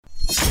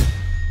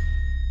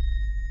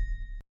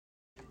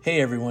Hey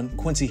everyone,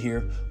 Quincy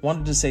here.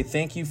 Wanted to say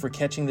thank you for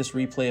catching this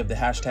replay of the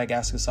hashtag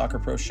Ask a Soccer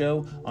Pro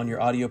show on your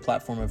audio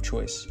platform of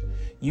choice.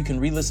 You can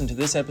re-listen to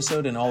this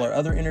episode and all our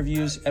other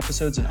interviews,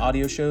 episodes, and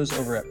audio shows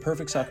over at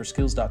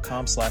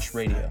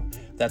perfectsoccerskills.com/radio.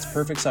 That's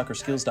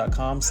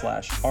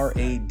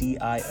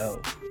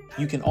perfectsoccerskills.com/RADIO.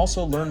 You can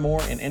also learn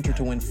more and enter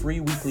to win free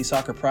weekly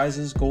soccer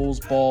prizes, goals,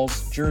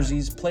 balls,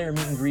 jerseys, player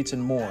meet and greets,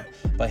 and more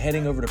by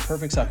heading over to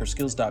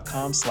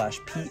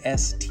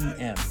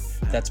perfectsoccerskills.com/PSTM.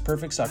 That's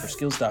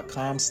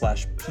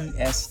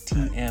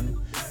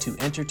perfectsoccerskills.com/PSTM to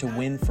enter to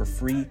win for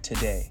free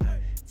today.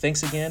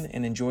 Thanks again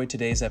and enjoy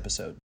today's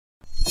episode.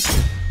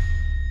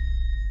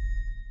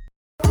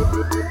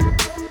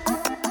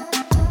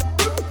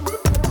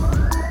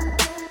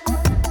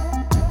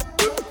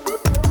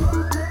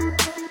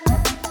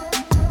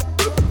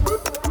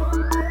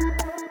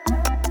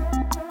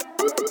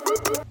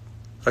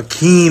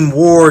 Akeem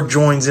Ward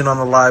joins in on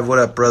the live. What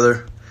up,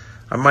 brother?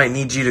 I might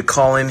need you to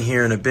call in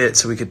here in a bit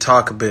so we could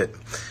talk a bit.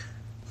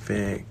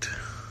 Perfect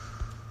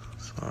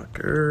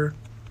Soccer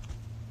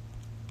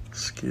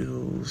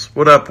Skills.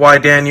 What up,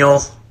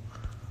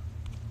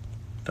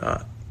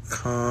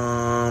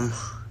 YDaniel.com.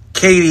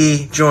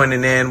 Katie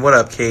joining in. What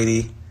up,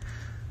 Katie?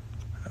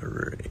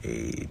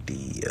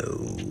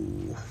 Radio.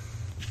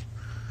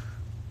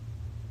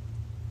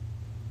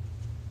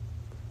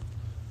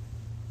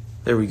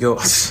 There we go.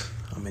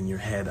 I'm in your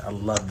head. I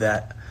love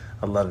that.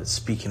 I love it.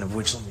 Speaking of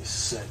which, let me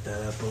set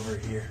that up over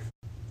here.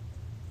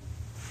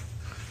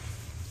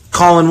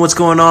 Colin, what's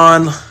going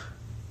on?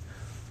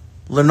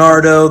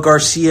 Leonardo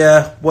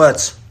Garcia,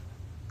 what's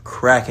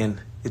cracking?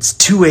 It's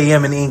 2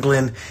 a.m. in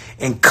England,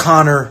 and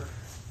Connor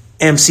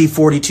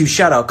MC42,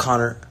 shout out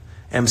Connor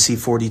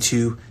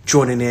MC42,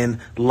 joining in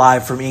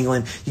live from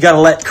England. You got to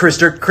let Chris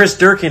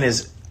Durkin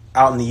is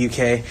out in the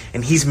UK,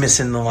 and he's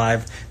missing the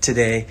live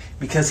today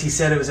because he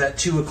said it was at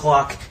 2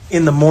 o'clock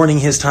in the morning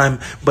his time,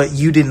 but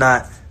you did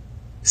not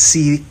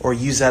see or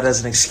use that as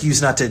an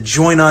excuse not to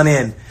join on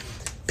in.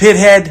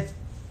 Pithead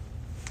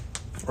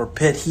or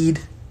Pitheed.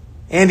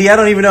 Andy, I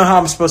don't even know how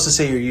I'm supposed to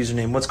say your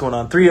username. What's going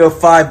on?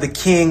 305 The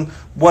King.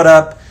 What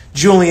up?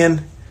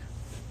 Julian.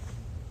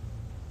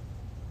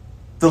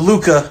 The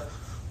Luca.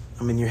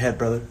 I'm in your head,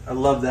 brother. I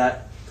love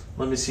that.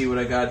 Let me see what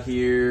I got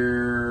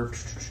here.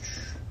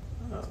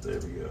 Oh, there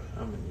we go.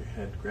 I'm in your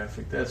head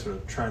graphic. That's what I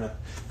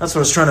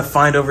was trying to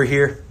find over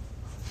here.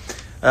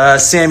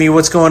 Sammy,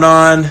 what's going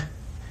on?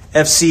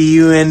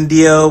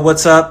 FCUNDO,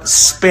 what's up?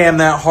 Spam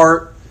that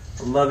heart.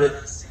 I love it.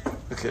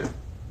 Okay.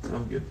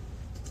 I'm good.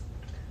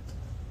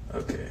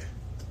 Okay.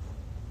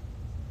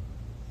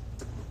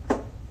 Oh,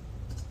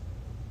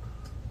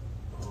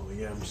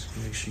 yeah. I'm just going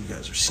to make sure you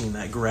guys are seeing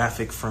that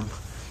graphic from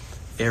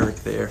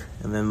Eric there.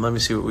 And then let me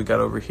see what we got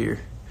over here.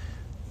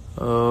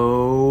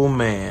 Oh,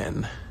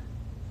 man.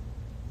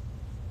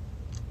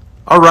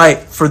 All right.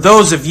 For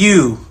those of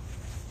you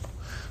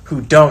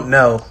who don't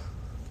know,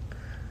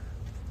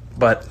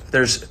 but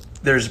there's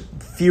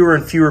fewer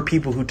and fewer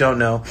people who don't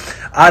know,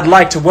 I'd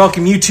like to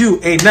welcome you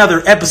to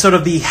another episode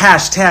of the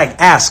hashtag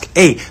Ask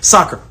a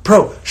Soccer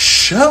Pro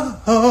show.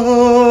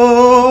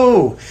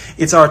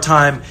 It's our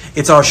time.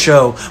 It's our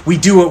show. We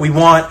do what we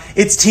want.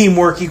 It's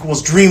teamwork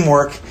equals dream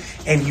work.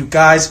 And you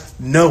guys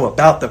know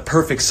about the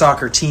Perfect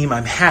Soccer team.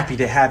 I'm happy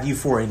to have you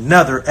for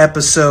another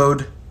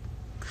episode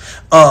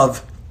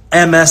of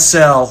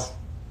MSL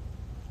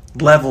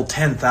Level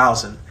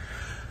 10,000.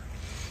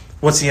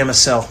 What's the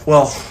MSL?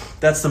 Well,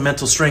 that's the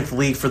Mental Strength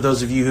League for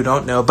those of you who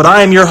don't know. But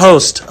I am your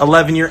host,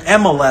 11-year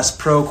MLS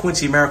pro,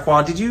 Quincy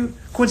Amarikwa. Did you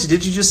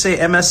just say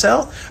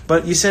MSL?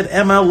 But you said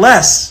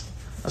MLS.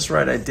 That's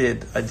right, I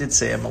did. I did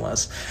say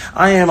MLS.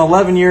 I am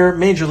 11-year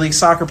Major League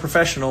Soccer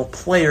professional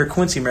player,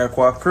 Quincy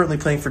Amarikwa, currently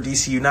playing for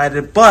DC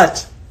United.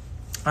 But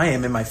I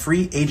am in my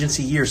free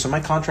agency year, so my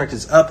contract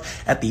is up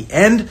at the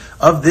end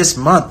of this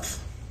month.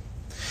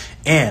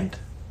 And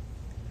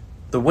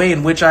the way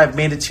in which I've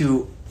made it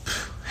to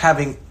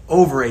having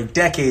over a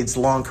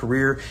decades-long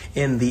career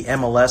in the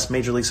MLS,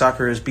 Major League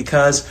Soccer, is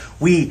because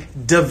we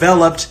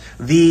developed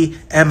the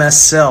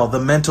MSL, the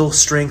Mental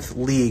Strength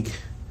League.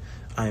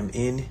 I am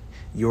in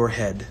your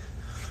head.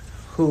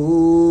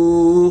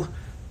 Hoo-wee.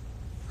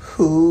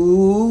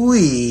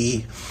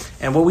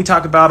 And what we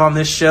talk about on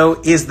this show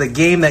is the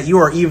game that you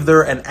are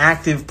either an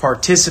active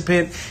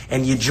participant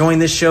and you join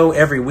this show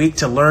every week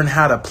to learn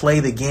how to play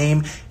the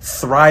game,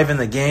 thrive in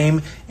the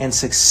game, and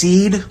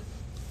succeed,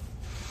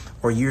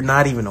 or you're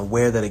not even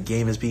aware that a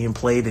game is being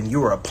played and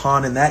you are a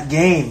pawn in that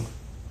game.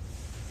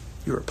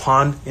 You're a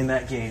pawn in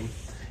that game.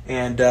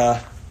 And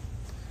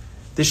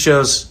this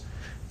show's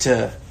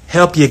to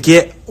help you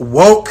get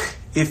woke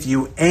if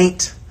you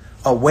ain't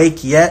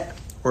awake yet,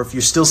 or if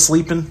you're still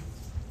sleeping.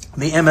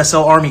 The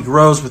MSL Army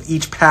grows with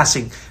each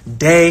passing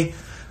day.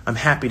 I'm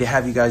happy to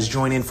have you guys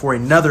join in for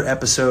another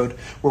episode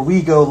where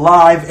we go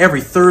live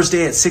every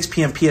Thursday at 6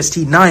 p.m. PST,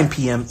 9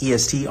 p.m.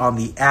 EST on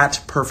the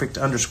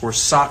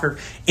 @perfect_soccer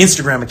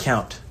Instagram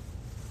account.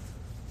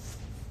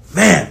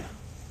 Man,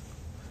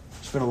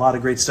 there's been a lot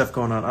of great stuff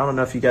going on. I don't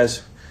know if you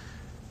guys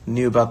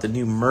knew about the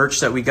new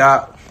merch that we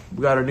got.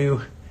 We got our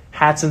new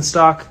hats in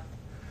stock.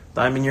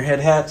 Diamond your head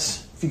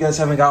hats. If you guys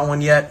haven't got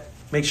one yet,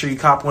 make sure you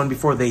cop one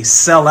before they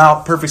sell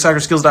out.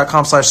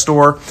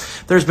 PerfectSoccerSkills.com/store.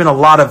 There's been a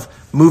lot of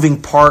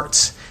moving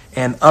parts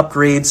and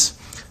upgrades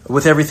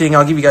with everything.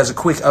 I'll give you guys a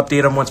quick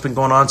update on what's been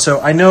going on.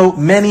 So I know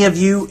many of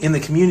you in the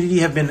community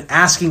have been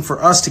asking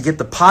for us to get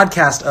the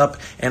podcast up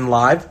and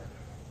live.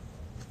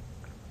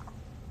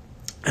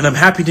 And I'm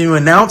happy to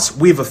announce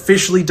we've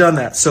officially done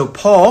that. So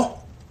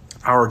Paul,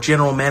 our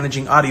general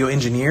managing audio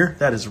engineer,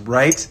 that is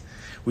right.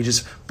 We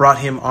just brought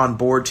him on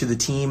board to the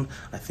team,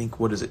 I think,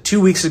 2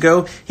 weeks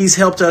ago. He's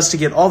helped us to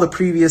get all the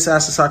previous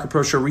Ask the Soccer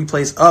Pro Show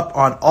replays up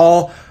on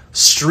all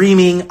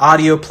streaming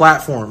audio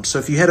platforms. So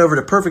if you head over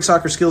to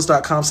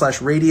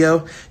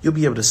perfectsoccerskills.com/radio, you'll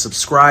be able to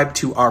subscribe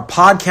to our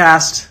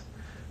podcast,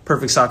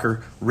 Perfect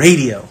Soccer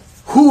Radio.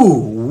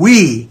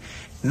 Hoo-wee!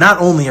 Not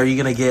only are you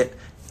going to get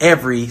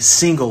every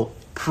single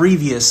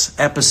previous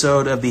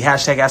episode of the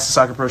hashtag Ask the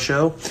Soccer Pro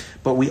Show,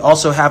 but we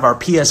also have our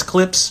PS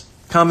clips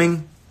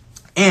coming.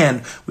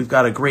 And we've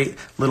got a great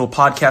little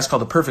podcast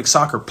called the Perfect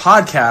Soccer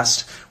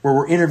Podcast, where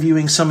we're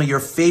interviewing some of your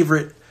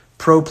favorite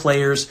pro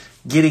players,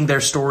 getting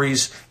their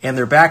stories and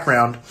their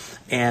background,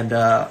 and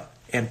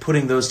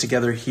putting those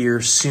together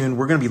here soon.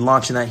 We're going to be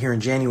launching that here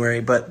in January.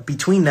 But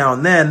between now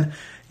and then,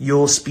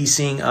 you'll be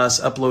seeing us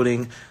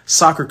uploading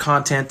soccer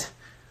content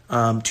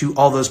to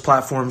all those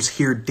platforms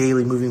here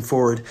daily moving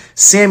forward.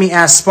 Sammy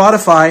asked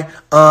Spotify.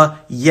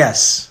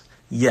 Yes.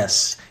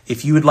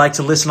 If you would like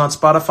to listen on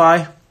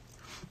Spotify.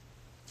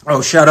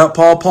 Oh, shout out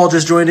Paul. Paul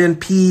just joined in.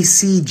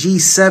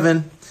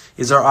 PCG7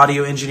 is our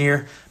audio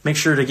engineer. Make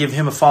sure to give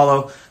him a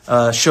follow.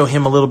 Show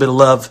him a little bit of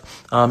love.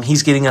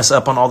 He's getting us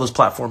up on all those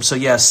platforms. So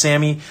yeah,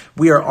 Sammy,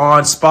 we are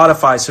on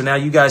Spotify. So now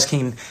you guys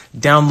can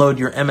download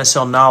your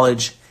MSL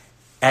knowledge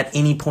at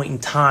any point in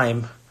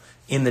time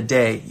in the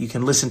day. You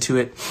can listen to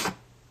it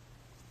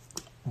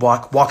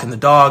walking the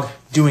dog,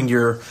 doing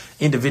your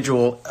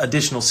individual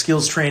additional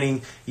skills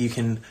training. You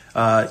can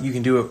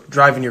do it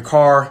driving your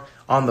car,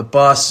 on the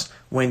bus,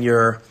 when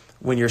you're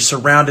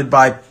surrounded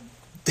by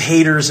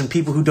haters and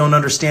people who don't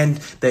understand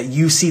that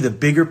you see the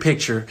bigger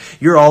picture.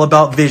 You're all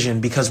about vision,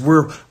 because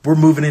we're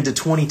moving into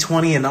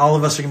 2020, and all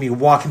of us are going to be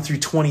walking through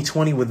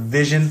 2020 with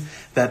vision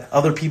that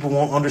other people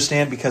won't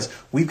understand, because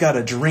we've got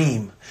a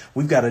dream.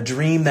 We've got a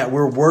dream that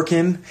we're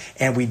working,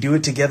 and we do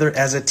it together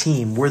as a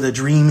team. We're the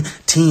dream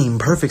team.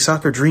 Perfect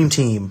Soccer Dream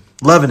Team.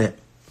 Loving it.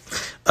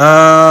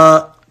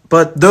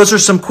 But those are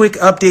some quick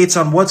updates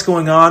on what's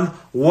going on,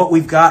 what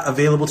we've got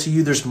available to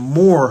you. There's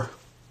more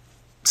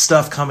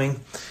stuff coming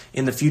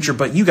in the future,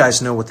 but you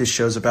guys know what this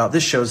show's about.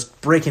 This show's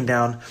breaking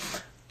down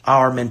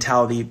our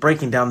mentality,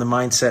 breaking down the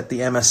mindset,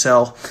 the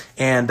MSL,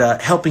 and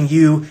helping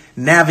you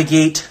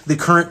navigate the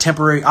current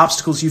temporary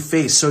obstacles you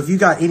face. So if you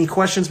got any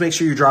questions, make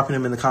sure you're dropping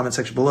them in the comment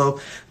section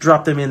below.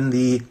 Drop them in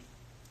the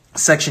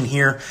section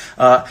here.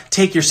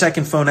 Take your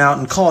second phone out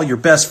and call your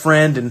best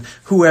friend and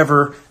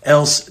whoever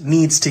else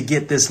needs to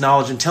get this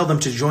knowledge, and tell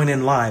them to join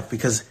in live,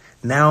 because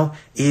now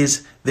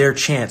is their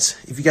chance.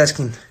 If you guys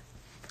can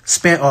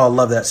spam, I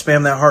love that.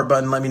 Spam that heart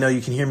button. Let me know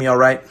you can hear me all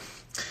right.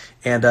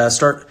 And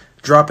start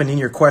dropping in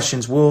your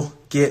questions. We'll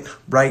get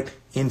right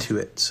into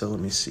it. So let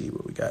me see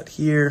what we got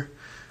here.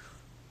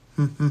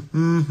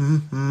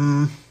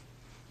 Oh,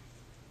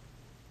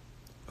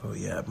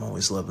 yeah, I'm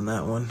always loving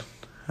that one.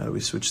 How do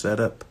we switch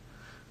that up?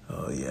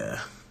 Oh,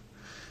 yeah.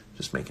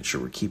 Just making sure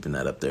we're keeping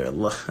that up there. I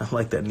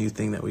like that new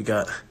thing that we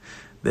got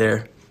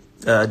there.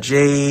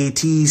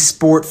 JT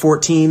Sport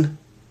 14.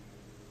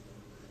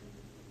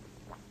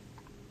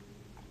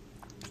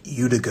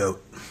 You the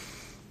GOAT.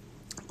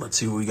 Let's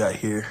see what we got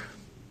here.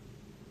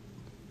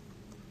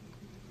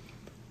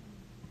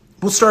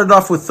 We'll start it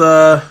off with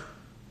a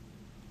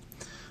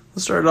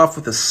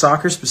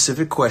soccer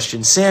specific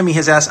question. Sammy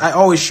has asked, I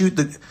always shoot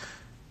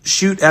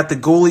at the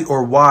goalie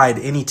or wide.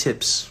 Any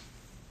tips?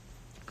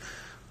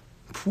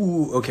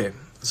 Okay,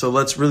 so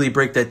let's really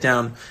break that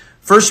down.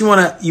 First, you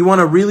want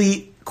to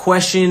really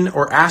question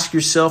or ask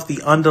yourself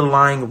the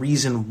underlying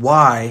reason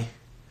why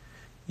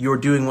you're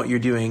doing what you're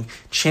doing.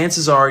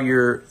 Chances are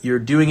you're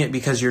doing it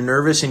because you're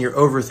nervous and you're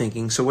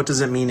overthinking. So what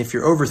does it mean if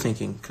you're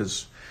overthinking?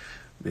 Because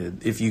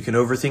if you can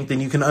overthink, then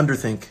you can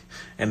underthink.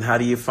 And how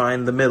do you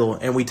find the middle?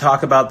 And we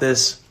talk about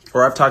this,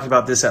 or I've talked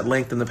about this at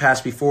length in the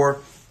past before.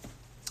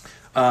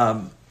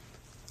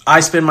 I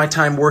spend my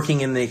time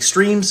working in the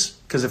extremes,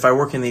 because if I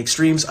work in the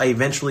extremes, I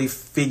eventually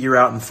figure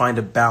out and find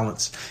a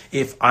balance.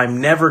 If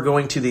I'm never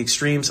going to the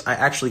extremes, I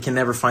actually can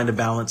never find a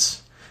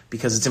balance,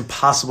 because it's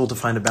impossible to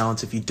find a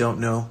balance if you don't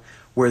know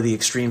where the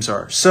extremes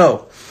are.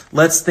 So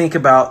let's think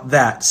about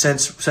that.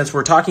 Since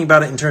we're talking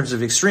about it in terms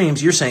of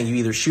extremes, you're saying you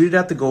either shoot it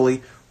at the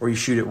goalie or you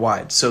shoot it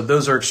wide. So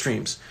those are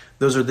extremes.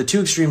 Those are the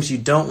two extremes you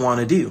don't want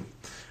to do,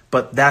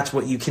 but that's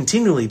what you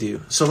continually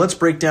do. So let's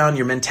break down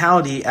your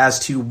mentality as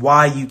to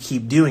why you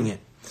keep doing it.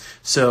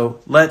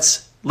 So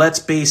let's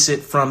base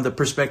it from the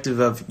perspective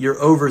of you're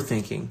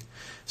overthinking.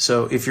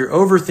 So if you're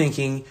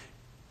overthinking,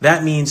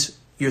 that means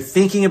you're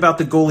thinking about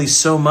the goalie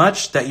so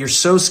much that you're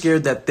so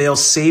scared that they'll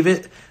save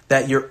it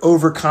that you're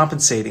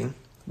overcompensating,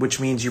 which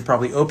means you're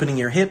probably opening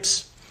your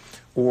hips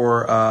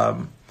or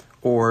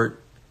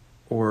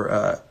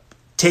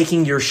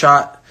taking your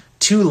shot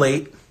too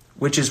late,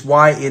 which is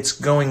why it's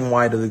going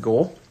wide of the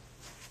goal.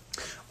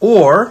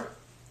 Or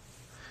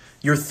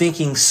you're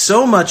thinking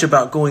so much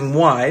about going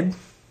wide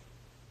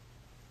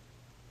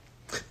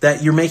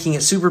that you're making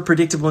it super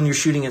predictable and you're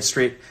shooting it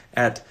straight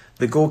at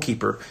the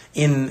goalkeeper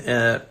in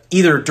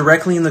either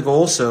directly in the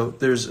goal. So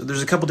there's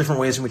a couple different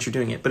ways in which you're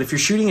doing it. But if you're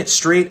shooting it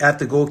straight at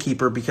the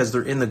goalkeeper because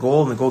they're in the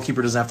goal and the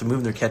goalkeeper doesn't have to move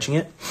and they're catching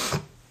it,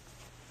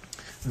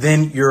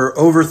 then you're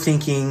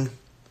overthinking.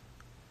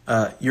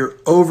 You're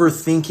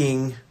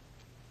overthinking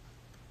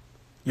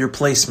your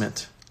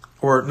placement,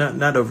 or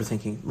not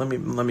overthinking. Let me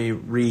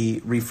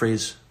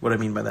rephrase what I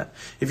mean by that.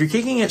 If you're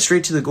kicking it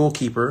straight to the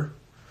goalkeeper,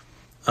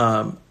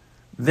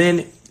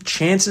 then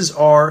chances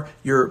are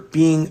you're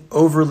being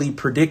overly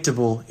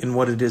predictable in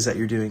what it is that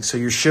you're doing. So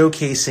you're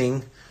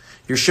showcasing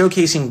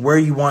where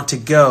you want to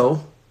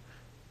go,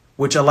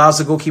 which allows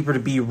the goalkeeper to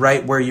be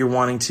right where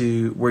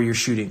where you're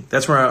shooting.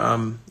 That's where,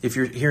 if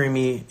you're hearing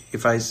me,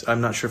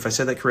 I'm not sure if I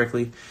said that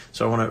correctly,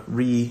 so I want to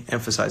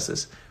re-emphasize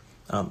this.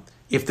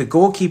 If the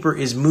goalkeeper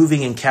is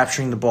moving and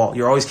capturing the ball,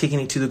 you're always kicking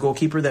it to the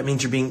goalkeeper, that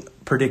means you're being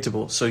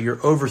predictable. So you're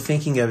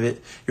overthinking of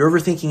it. You're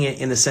overthinking it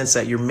in the sense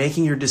that you're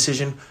making your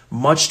decision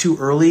much too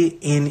early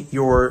in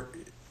your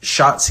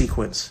shot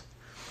sequence.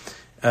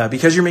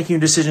 Because you're making your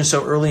decision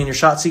so early in your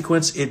shot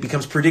sequence, it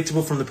becomes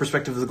predictable from the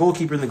perspective of the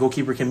goalkeeper, and the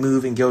goalkeeper can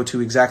move and go to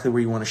exactly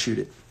where you want to shoot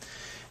it.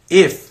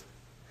 If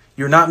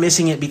you're not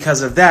missing it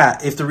because of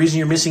that, if the reason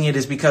you're missing it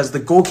is because the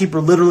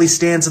goalkeeper literally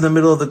stands in the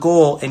middle of the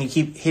goal and you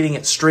keep hitting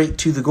it straight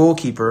to the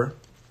goalkeeper,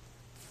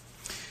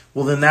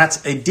 well, then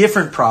that's a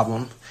different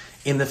problem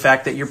in the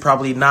fact that you're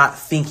probably not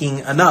thinking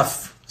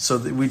enough. So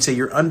we'd say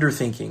you're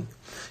underthinking.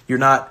 You're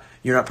not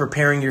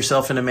preparing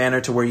yourself in a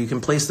manner to where you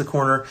can place the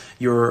corner.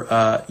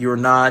 You're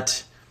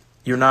not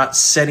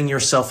setting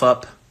yourself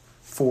up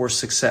for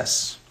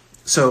success.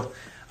 So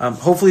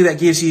hopefully that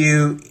gives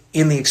you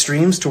in the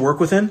extremes to work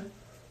within,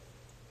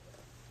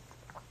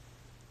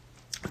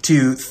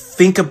 to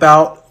think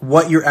about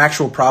what your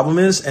actual problem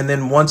is, and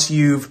then once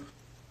you've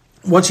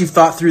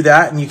thought through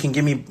that and you can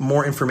give me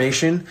more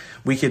information,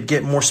 we could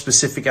get more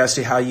specific as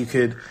to how you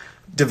could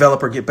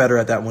develop or get better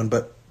at that one.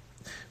 But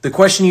the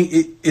question,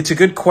 it's a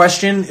good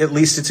question. At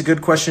least it's a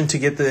good question to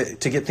get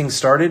things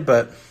started.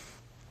 But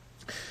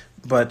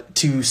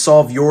to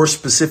solve your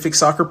specific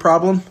soccer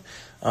problem,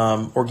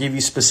 or give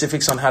you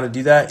specifics on how to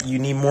do that, you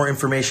need more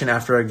information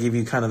after I give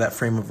you kind of that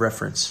frame of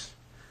reference.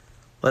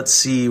 Let's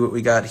see what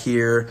we got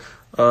here.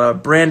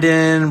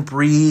 Brandon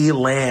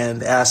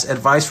Breland asks,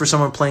 advice for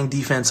someone playing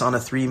defense on a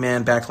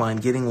 3-man backline,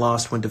 getting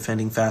lost when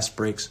defending fast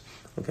breaks.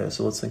 Okay,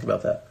 so let's think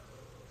about that.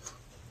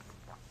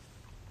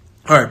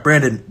 All right,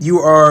 Brandon, you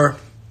are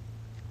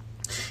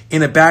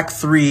in a back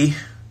 3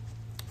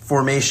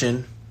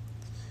 formation,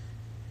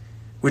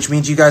 which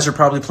means you guys are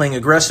probably playing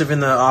aggressive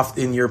in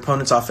your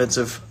opponent's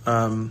offensive,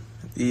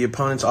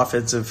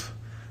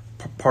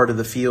 part of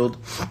the field,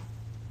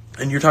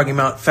 and you're talking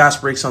about fast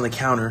breaks on the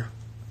counter.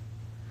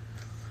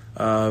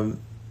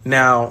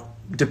 Now,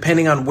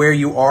 depending on where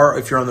you are,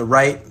 if you're on the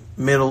right,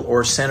 middle,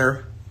 or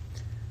center,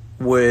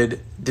 would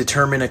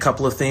determine a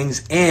couple of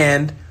things.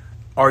 And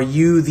are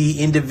you the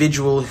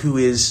individual who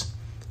is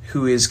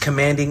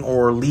commanding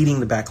or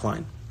leading the back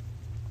line?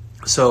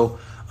 So,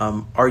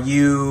 are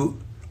you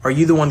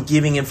the one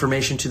giving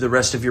information to the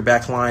rest of your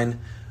back line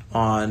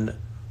on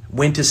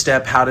when to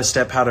step, how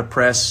to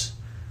press?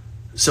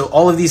 So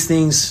all of these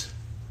things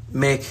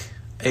are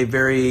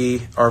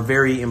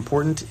very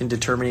important in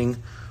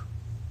determining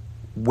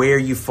where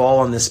you fall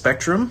on the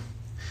spectrum,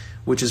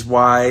 which is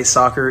why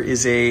soccer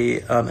is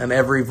an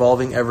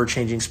ever-evolving,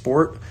 ever-changing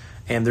sport,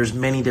 and there's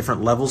many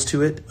different levels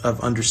to it of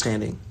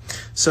understanding.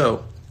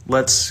 So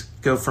let's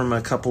go from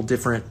a couple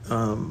different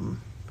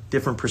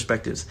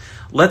perspectives.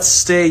 Let's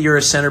say you're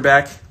a center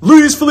back.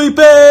 Luis Felipe,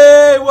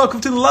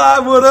 welcome to the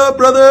live. What up,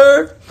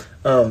 brother?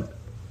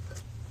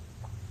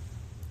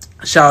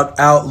 Shout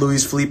out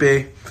Luis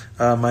Felipe,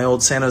 my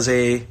old San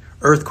Jose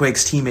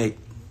Earthquakes teammate.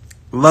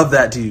 Love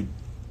that dude.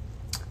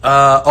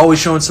 Always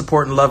showing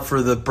support and love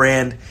for the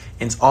brand,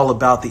 and it's all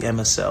about the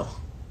MSL.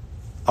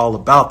 All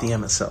about the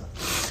MSL.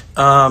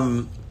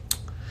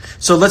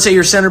 So let's say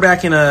you're center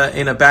back in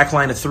a back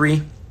line of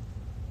 3,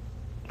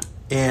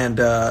 and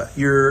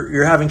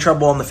you're having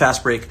trouble on the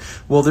fast break.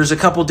 Well, there's a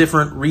couple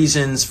different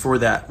reasons for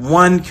that.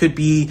 One could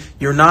be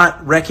you're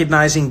not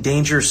recognizing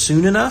danger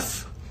soon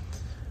enough.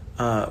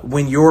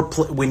 When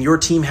your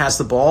team has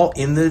the ball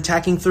in the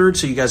attacking third,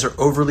 so you guys are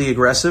overly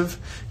aggressive,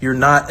 you're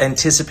not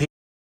anticipating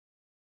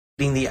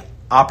the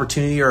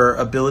opportunity or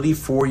ability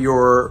for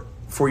your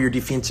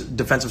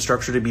defensive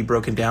structure to be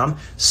broken down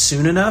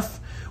soon enough,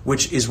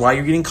 which is why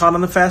you're getting caught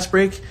on the fast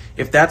break.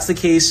 If that's the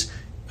case,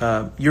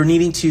 you're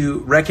needing to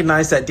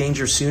recognize that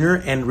danger sooner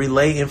and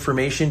relay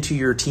information to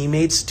your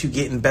teammates to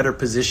get in better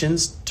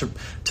positions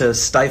to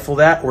stifle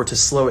that or to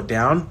slow it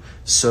down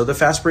so the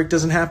fast break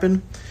doesn't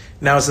happen.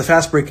 Now, is the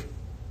fast break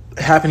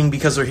happening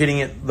because they're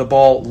hitting the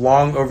ball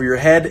long over your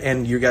head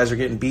and you guys are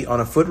getting beat on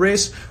a foot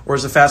race? Or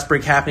is the fast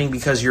break happening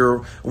because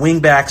your wing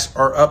backs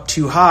are up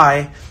too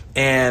high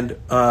and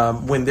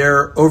when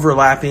they're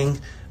overlapping,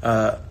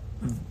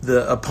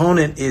 the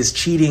opponent is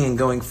cheating and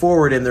going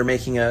forward, and they're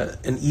making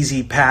an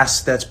easy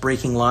pass that's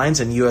breaking lines,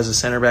 and you as a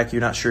center back,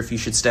 you're not sure if you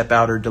should step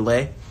out or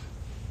delay.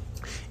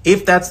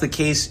 If that's the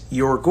case,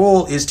 your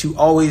goal is to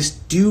always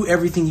do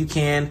everything you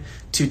can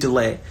to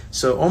delay.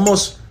 So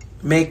almost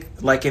make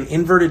like an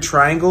inverted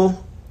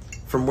triangle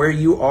from where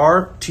you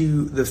are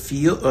to the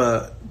field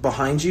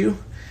behind you,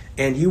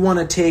 and you want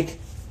to take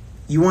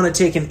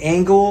an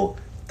angle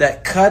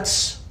that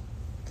cuts.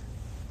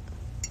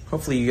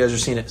 Hopefully you guys are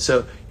seeing it.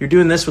 So you're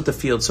doing this with the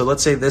field. So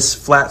let's say this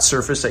flat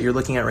surface that you're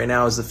looking at right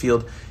now is the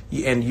field,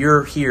 and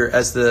you're here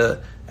as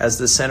the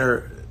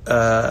center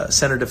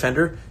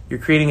defender. You're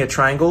creating a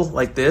triangle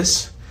like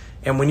this,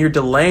 and when you're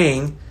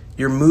delaying,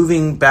 you're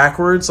moving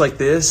backwards like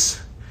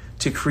this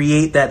to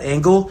create that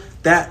angle.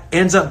 That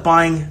ends up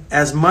buying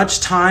as much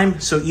time,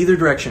 so either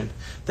direction,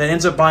 that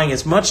ends up buying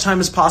as much time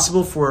as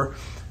possible for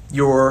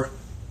your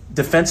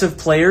defensive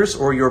players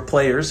or your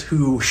players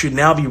who should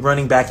now be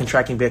running back and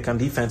tracking back on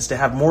defense to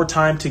have more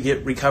time to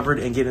get recovered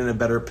and get in a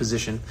better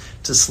position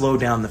to slow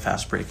down the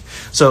fast break.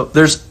 So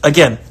there's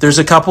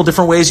a couple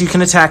different ways you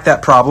can attack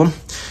that problem.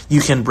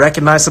 You can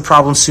recognize the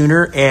problem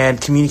sooner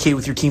and communicate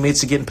with your teammates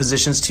to get in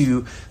positions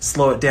to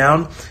slow it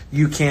down.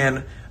 You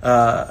can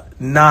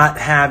not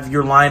have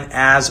your line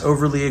as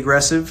overly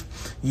aggressive.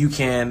 You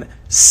can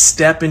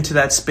step into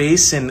that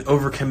space and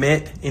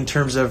overcommit in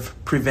terms of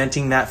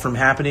preventing that from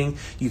happening.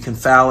 You can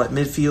foul at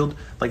midfield.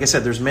 Like I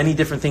said, there's many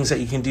different things that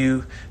you can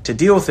do to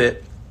deal with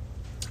it.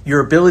 Your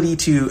ability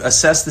to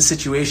assess the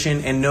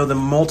situation and know the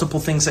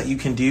multiple things that you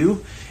can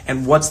do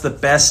and what's the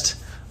best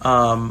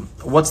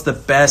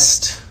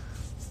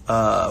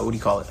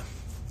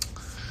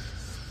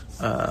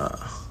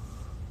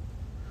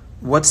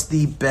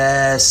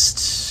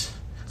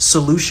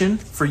solution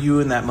for you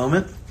in that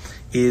moment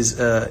is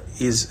a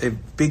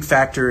big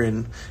factor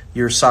in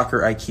your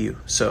soccer IQ.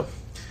 So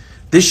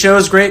this show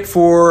is great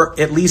for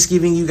at least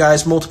giving you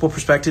guys multiple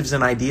perspectives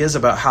and ideas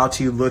about how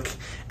to look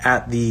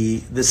at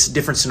this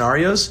different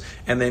scenarios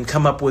and then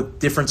come up with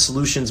different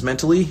solutions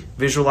mentally,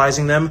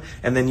 visualizing them,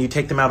 and then you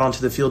take them out onto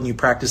the field and you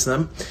practice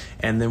them.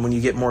 And then when you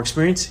get more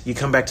experience, you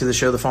come back to the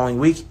show the following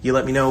week. You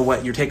let me know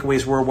what your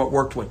takeaways were, what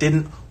worked, what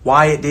didn't,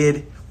 why it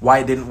did, why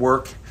it didn't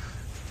work.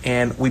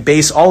 And we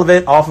base all of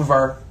it off of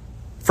our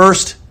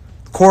first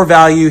core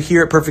value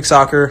here at Perfect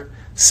Soccer,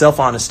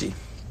 self-honesty.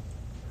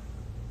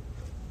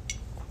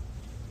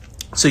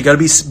 So you got to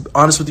be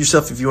honest with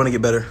yourself if you want to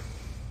get better.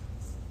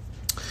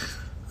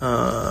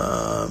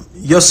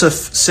 Yosef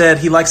said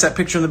he likes that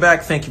picture in the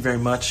back. Thank you very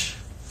much.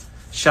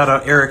 Shout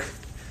out Eric,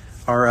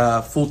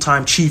 our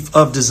full-time chief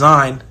of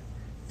design.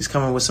 He's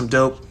coming with some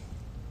dope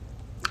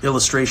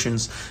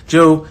illustrations.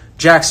 Joe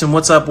Jackson,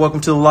 what's up?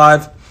 Welcome to the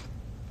live.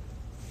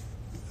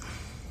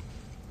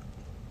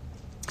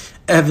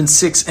 Evan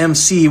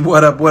 6MC,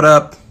 what up, what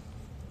up?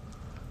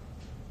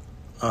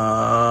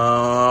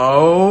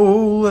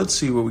 Let's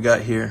see what we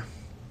got here.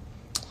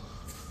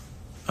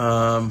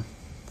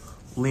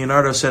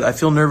 Leonardo said, I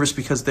feel nervous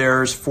because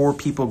there's 4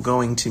 people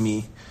going to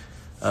me.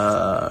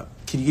 Can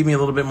you give me a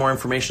little bit more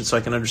information so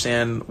I can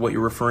understand what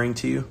you're referring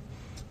to?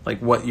 Like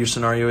what your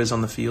scenario is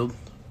on the field?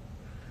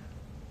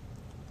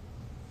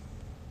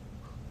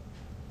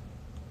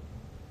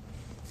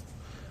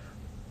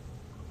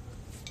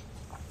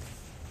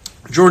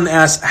 Jordan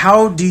asks,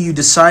 how do you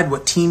decide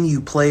what team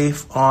you play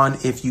on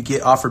if you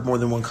get offered more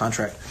than one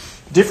contract?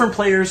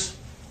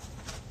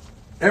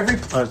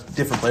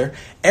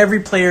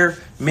 Every player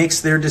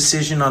makes their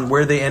decision on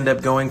where they end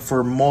up going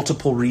for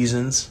multiple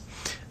reasons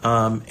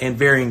and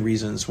varying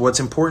reasons.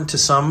 What's important to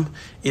some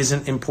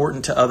isn't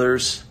important to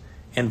others,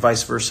 and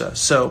vice versa.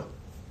 So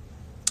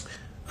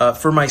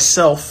for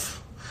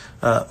myself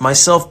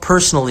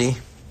personally,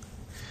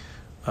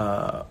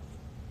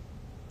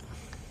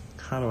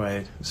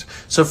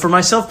 for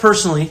myself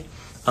personally,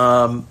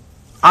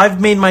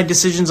 I've made my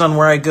decisions on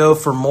where I go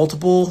for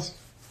multiple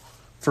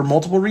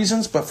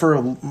reasons, but for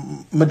a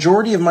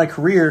majority of my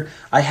career,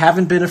 I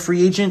haven't been a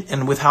free agent,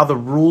 and with how the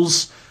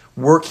rules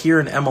work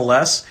here in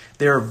MLS,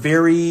 they're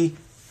very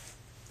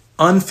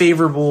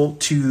unfavorable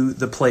to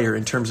the player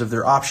in terms of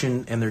their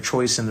option and their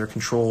choice and their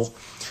control.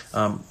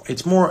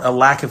 It's more a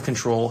lack of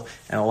control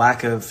and a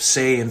lack of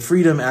say and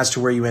freedom as to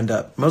where you end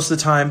up. Most of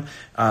the time,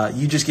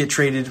 you just get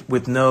traded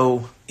with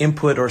no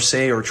input or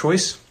say or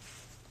choice.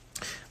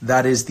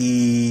 That is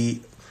the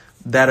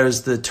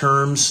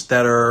terms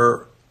that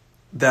are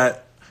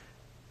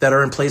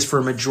in place for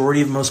a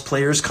majority of most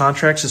players'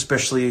 contracts,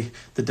 especially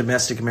the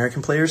domestic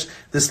American players.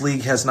 This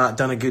league has not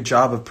done a good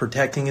job of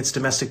protecting its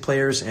domestic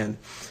players and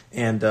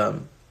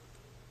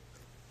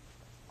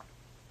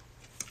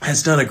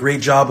has done a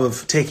great job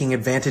of taking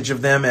advantage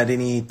of them at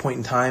any point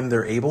in time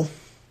they're able.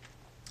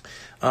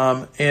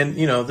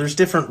 There's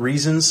different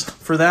reasons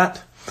for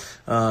that.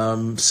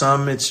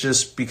 Some it's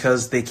just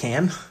because they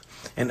can,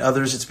 and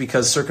others it's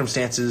because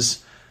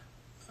circumstances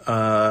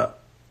kind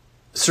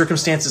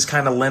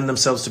of lend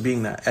themselves to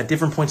being that. At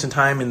different points in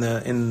time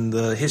in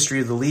the history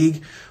of the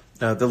league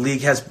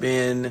has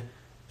been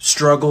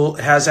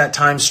has at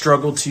times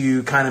struggled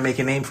to kind of make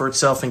a name for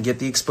itself and get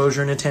the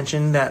exposure and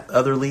attention that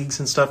other leagues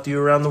and stuff do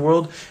around the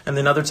world. And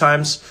then other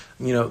times,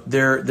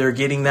 they're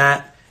getting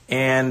that,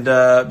 and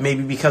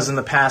maybe because in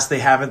the past they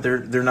haven't,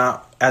 they're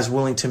not as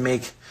willing to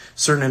make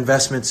certain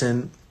investments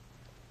in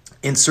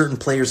certain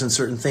players and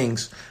certain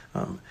things.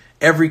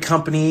 Every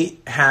company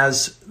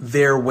has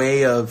their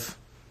way of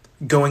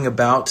going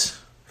about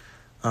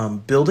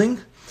building.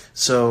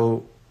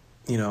 So,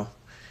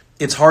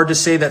 it's hard to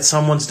say that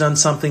someone's done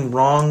something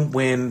wrong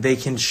when they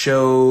can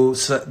show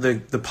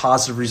the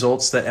positive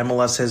results that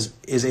MLS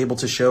is able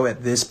to show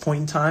at this point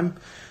in time.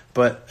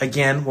 But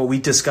again, what we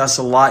discuss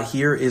a lot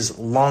here is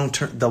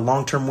the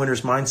long-term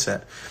winner's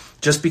mindset.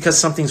 Just because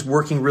something's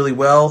working really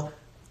well,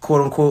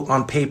 quote unquote,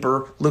 on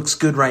paper, looks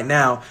good right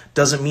now,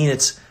 doesn't mean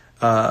it's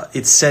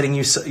setting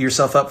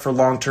yourself up for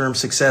long-term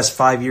success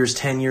 5 years,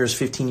 10 years,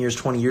 15 years,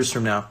 20 years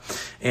from now.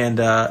 And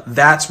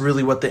that's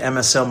really what the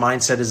MSL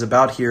mindset is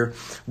about here.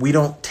 We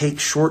don't take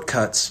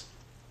shortcuts.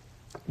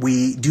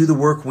 We do the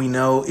work we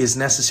know is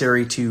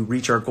necessary to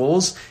reach our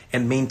goals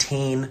and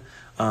maintain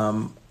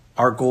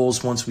our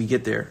goals once we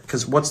get there.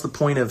 Because what's the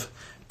point of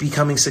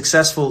becoming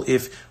successful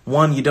if,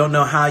 one, you don't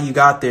know how you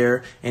got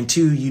there, and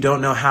two, you don't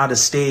know how to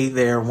stay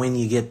there when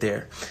you get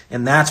there?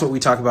 And that's what we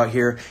talk about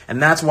here. And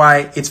that's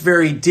why it's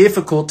very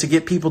difficult to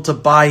get people to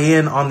buy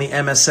in on the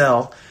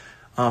MSL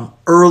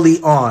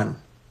early on.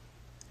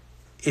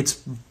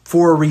 It's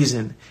for a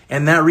reason.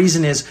 And that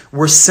reason is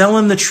we're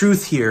selling the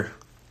truth here.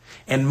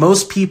 And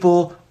most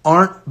people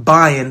aren't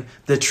buying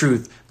the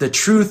truth. The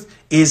truth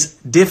is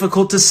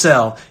difficult to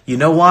sell. You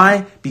know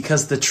why?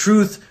 Because the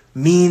truth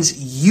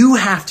means you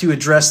have to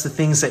address the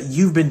things that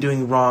you've been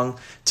doing wrong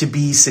to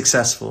be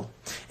successful.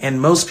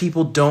 And most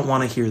people don't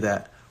want to hear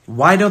that.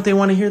 Why don't they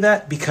want to hear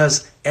that?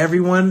 Because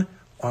everyone,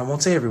 or I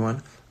won't say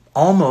everyone,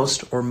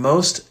 almost or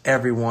most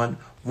everyone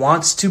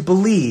wants to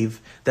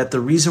believe that the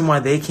reason why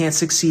they can't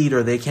succeed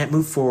or they can't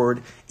move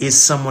forward is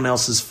someone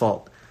else's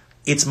fault.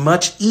 It's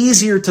much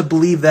easier to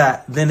believe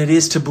that than it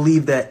is to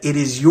believe that it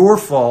is your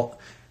fault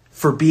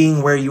for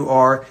being where you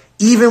are,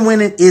 even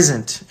when it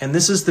isn't. And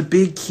this is the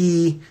big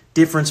key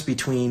difference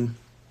between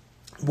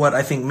what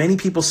I think many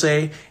people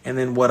say and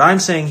then what I'm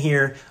saying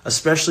here,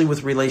 especially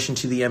with relation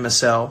to the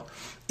MSL,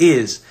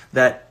 is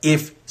that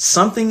if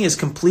something is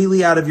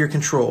completely out of your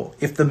control,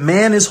 if the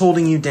man is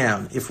holding you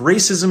down, if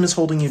racism is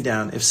holding you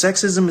down, if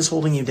sexism is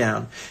holding you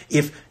down,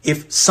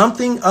 if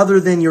something other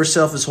than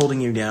yourself is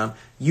holding you down,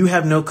 you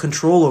have no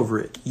control over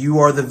it. You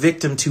are the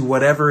victim to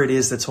whatever it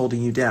is that's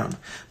holding you down.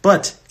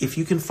 But if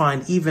you can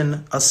find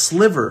even a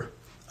sliver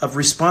of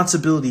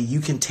responsibility you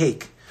can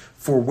take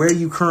for where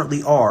you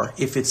currently are,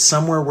 if it's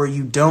somewhere where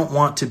you don't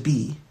want to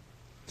be,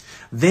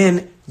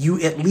 then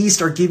you at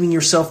least are giving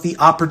yourself the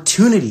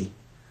opportunity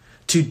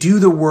to do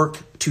the work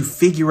to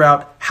figure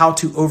out how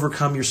to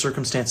overcome your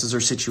circumstances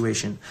or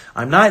situation.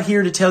 I'm not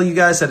here to tell you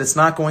guys that it's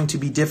not going to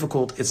be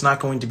difficult, it's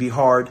not going to be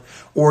hard,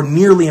 or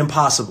nearly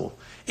impossible.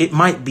 It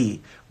might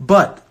be,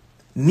 but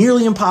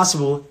nearly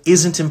impossible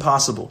isn't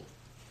impossible.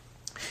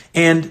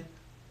 And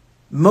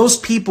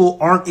most people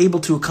aren't able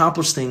to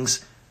accomplish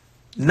things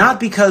not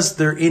because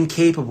they're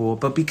incapable,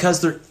 but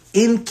because they're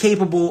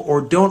incapable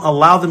or don't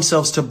allow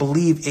themselves to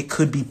believe it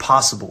could be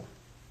possible.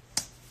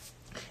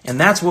 And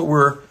that's what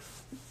we're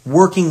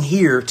working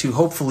here to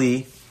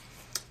hopefully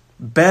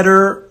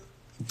better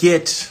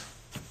get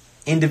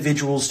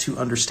individuals to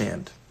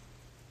understand.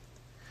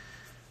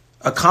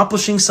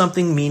 Accomplishing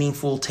something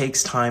meaningful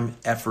takes time,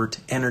 effort,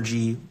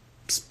 energy,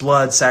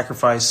 blood,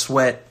 sacrifice,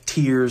 sweat,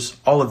 tears,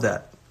 all of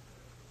that.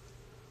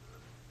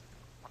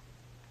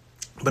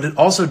 But it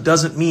also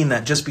doesn't mean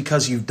that just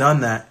because you've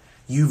done that,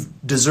 you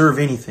deserve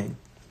anything.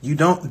 You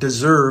don't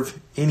deserve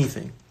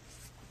anything.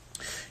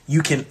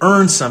 You can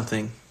earn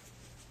something,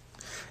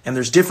 and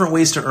there's different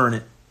ways to earn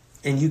it.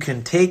 And you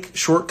can take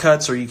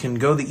shortcuts or you can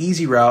go the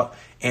easy route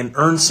and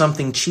earn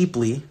something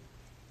cheaply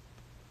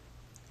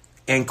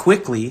and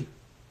quickly.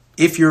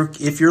 If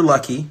you're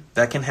lucky,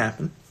 that can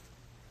happen.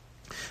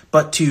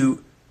 But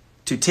to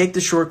take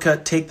the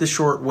shortcut, take the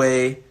short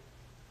way,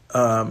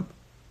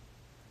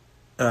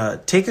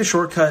 take a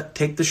shortcut,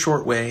 take the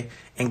short way,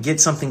 and get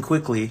something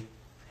quickly,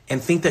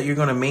 and think that you're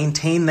going to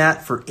maintain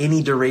that for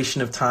any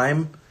duration of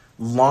time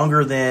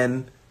longer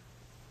than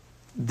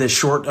the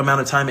short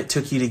amount of time it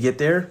took you to get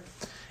there,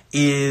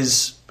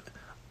 is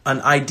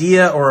an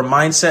idea or a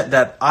mindset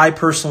that I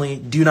personally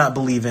do not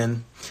believe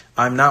in.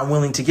 I'm not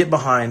willing to get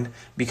behind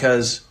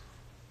because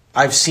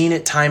I've seen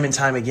it time and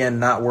time again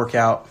not work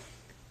out.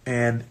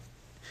 And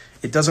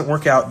it doesn't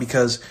work out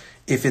because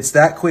if it's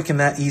that quick and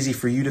that easy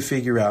for you to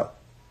figure out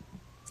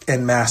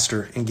and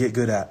master and get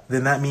good at,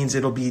 then that means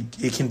it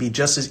can be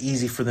just as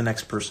easy for the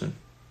next person.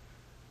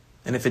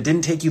 And if it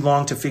didn't take you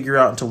long to figure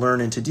out and to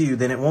learn and to do,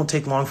 then it won't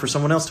take long for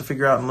someone else to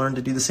figure out and learn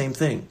to do the same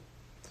thing.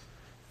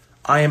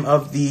 I am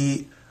of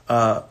the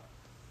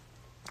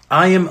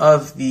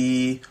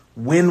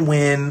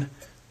win-win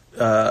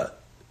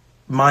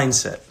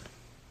mindset.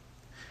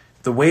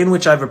 The way in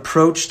which I've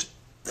approached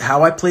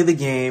how I play the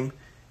game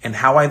and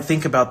how I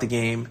think about the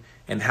game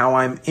and how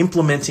I'm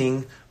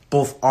implementing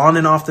both on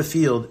and off the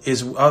field,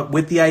 is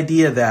with the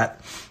idea that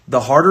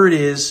the harder it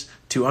is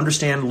to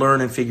understand,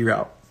 learn, and figure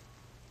out,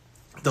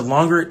 the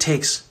longer it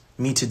takes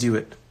me to do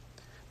it,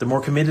 the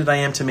more committed I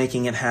am to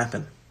making it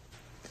happen.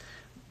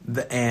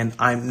 And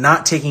I'm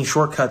not taking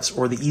shortcuts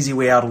or the easy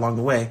way out along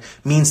the way,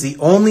 means the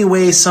only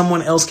way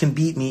someone else can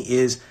beat me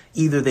is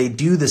either they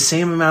do the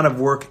same amount of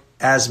work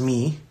as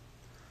me,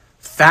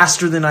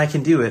 faster than I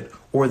can do it,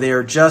 or they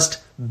are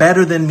just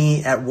better than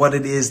me at what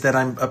it is that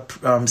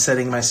I'm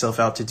setting myself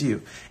out to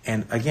do.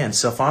 And again,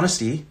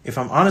 self-honesty, if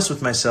I'm honest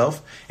with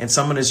myself and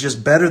someone is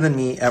just better than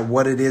me at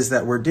what it is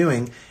that we're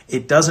doing,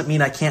 it doesn't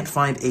mean I can't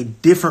find a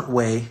different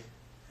way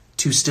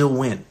to still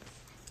win.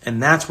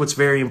 And that's what's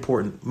very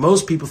important.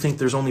 Most people think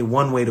there's only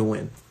one way to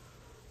win.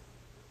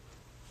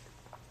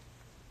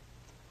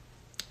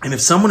 And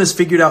if someone has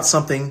figured out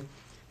something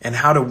and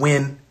how to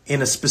win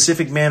in a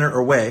specific manner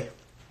or way,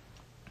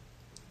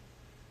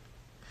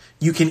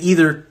 you can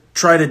either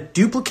try to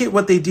duplicate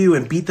what they do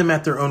and beat them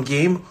at their own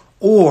game,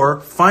 or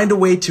find a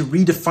way to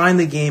redefine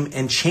the game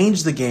and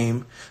change the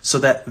game so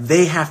that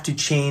they have to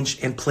change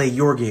and play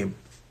your game.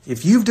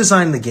 If you've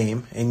designed the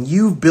game and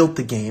you've built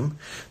the game,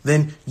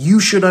 then you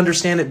should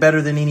understand it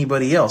better than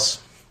anybody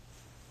else.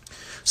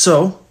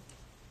 So,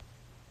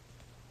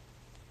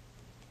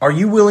 are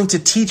you willing to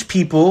teach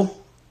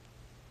people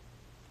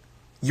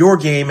your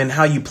game and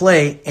how you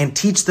play, and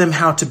teach them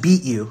how to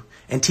beat you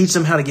and teach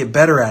them how to get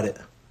better at it?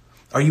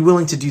 Are you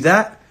willing to do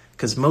that?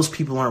 Because most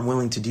people aren't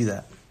willing to do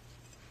that.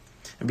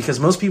 And because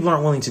most people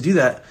aren't willing to do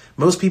that,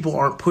 most people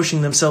aren't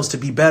pushing themselves to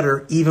be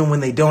better even when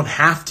they don't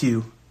have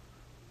to.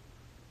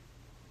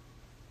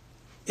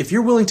 If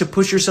you're willing to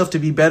push yourself to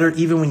be better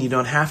even when you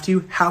don't have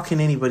to, how can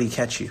anybody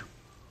catch you?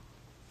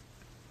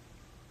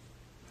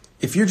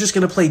 If you're just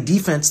going to play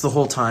defense the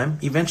whole time,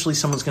 eventually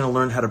someone's going to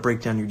learn how to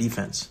break down your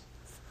defense.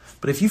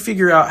 But if you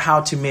figure out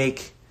how to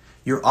make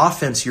your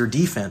offense your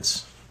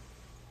defense,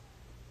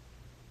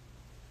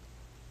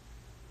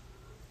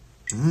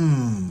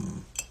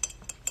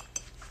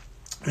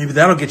 maybe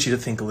that'll get you to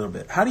think a little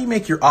bit. How do you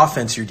make your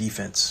offense your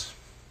defense?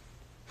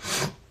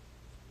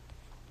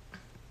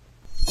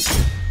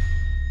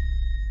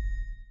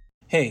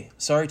 Hey,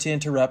 sorry to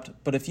interrupt,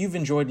 but if you've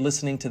enjoyed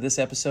listening to this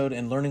episode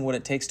and learning what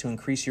it takes to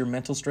increase your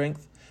mental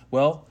strength,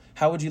 well,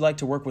 how would you like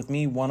to work with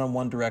me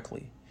one-on-one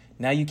directly?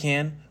 Now you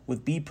can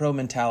with Be Pro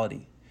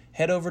Mentality.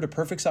 Head over to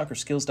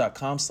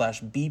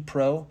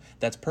perfectsoccerskills.com/bepro.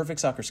 That's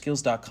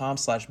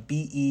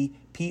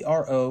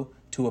perfectsoccerskills.com/BEPRO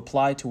to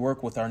apply to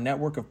work with our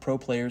network of pro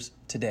players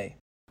today.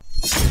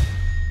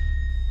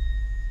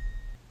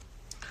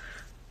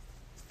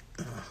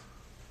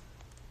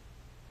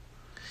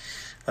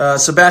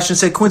 Sebastian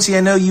said, Quincy,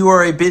 I know you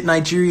are a bit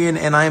Nigerian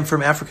and I am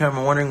from Africa.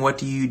 I'm wondering what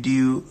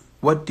do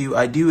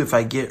I do if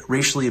I get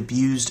racially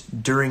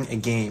abused during a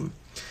game?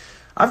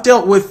 I've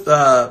dealt with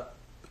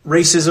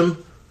racism,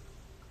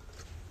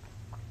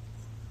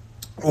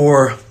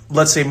 or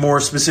let's say more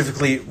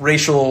specifically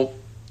racial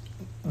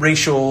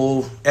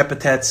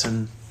epithets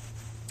and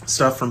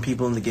stuff from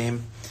people in the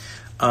game.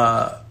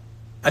 I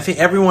think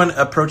everyone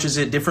approaches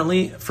it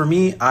differently. For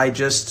me, I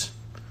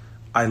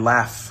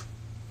laugh.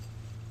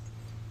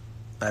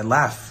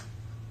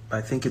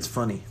 I think it's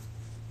funny.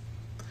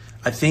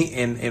 I think,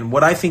 and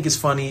what I think is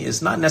funny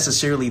is not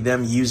necessarily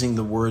them using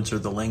the words or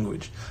the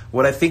language.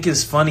 What I think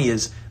is funny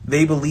is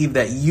they believe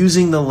that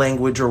using the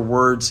language or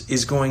words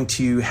is going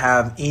to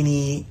have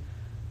the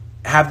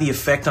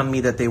effect on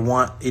me that they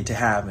want it to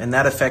have. And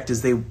that effect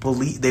is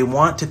they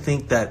want to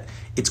think that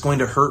it's going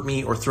to hurt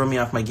me or throw me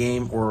off my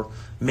game or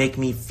make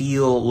me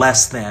feel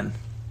less than.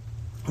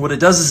 What it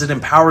does is it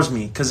empowers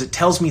me because it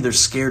tells me they're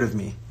scared of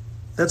me.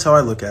 That's how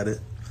I look at it.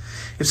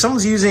 If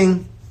someone's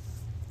using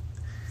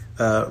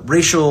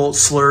racial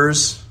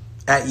slurs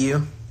at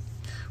you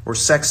or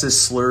sexist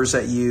slurs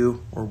at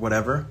you or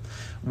whatever,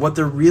 what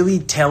they're really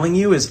telling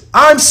you is,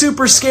 I'm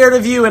super scared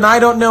of you and I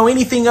don't know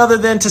anything other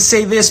than to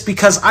say this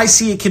because I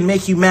see it can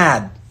make you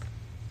mad.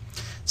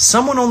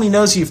 Someone only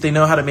knows you if they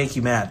know how to make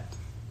you mad.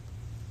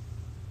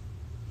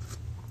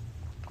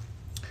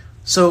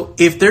 So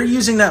if they're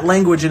using that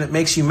language and it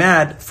makes you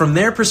mad, from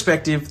their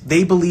perspective,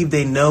 they believe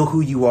they know who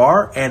you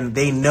are and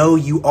they know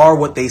you are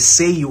what they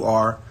say you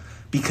are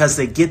because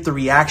they get the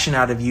reaction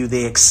out of you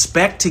they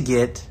expect to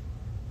get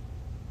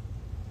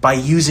by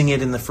using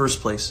it in the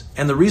first place.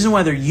 And the reason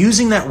why they're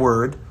using that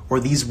word or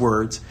these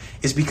words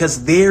is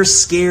because they're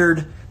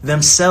scared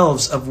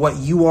themselves of what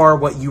you are,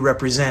 what you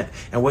represent.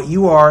 And what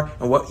you are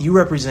and what you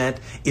represent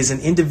is an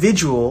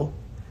individual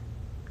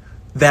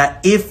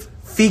that if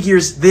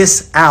figures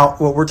this out,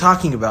 what we're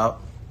talking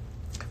about,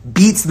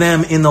 beats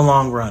them in the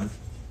long run.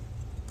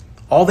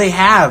 All they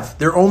have,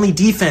 their only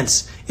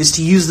defense, is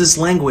to use this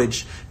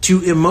language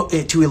to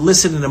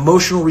elicit an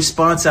emotional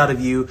response out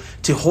of you,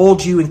 to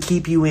hold you and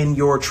keep you in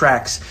your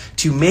tracks,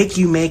 to make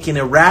you make an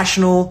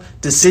irrational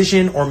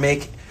decision or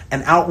make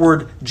an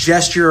outward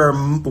gesture or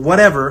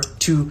whatever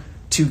to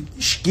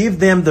give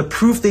them the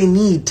proof they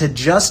need to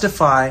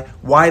justify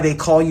why they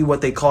call you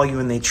what they call you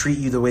and they treat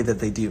you the way that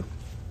they do.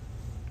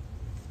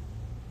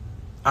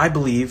 I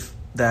believe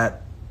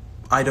that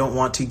I don't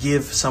want to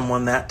give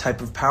someone that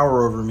type of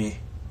power over me.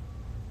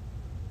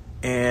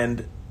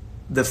 And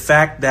the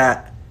fact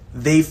that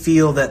they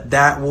feel that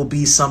that will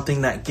be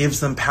something that gives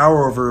them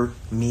power over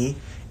me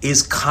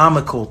is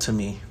comical to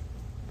me.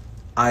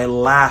 I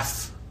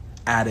laugh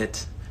at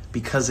it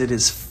because it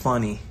is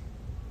funny.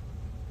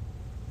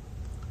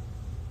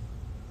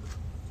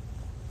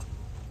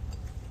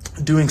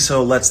 Doing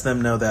so lets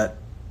them know that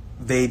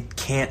they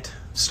can't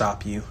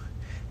stop you.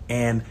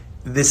 And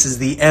this is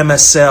the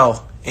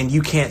MSL, and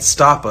you can't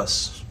stop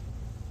us.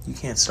 You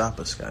can't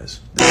stop us, guys.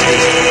 This is the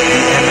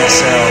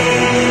MSL,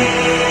 baby.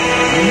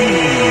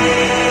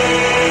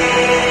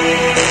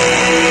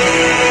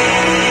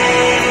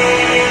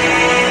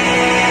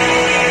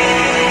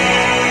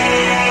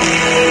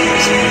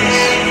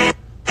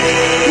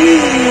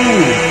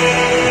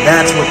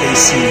 That's what they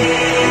see when you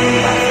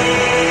laugh at them.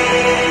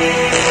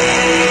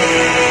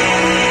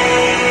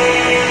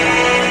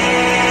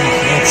 You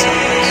can't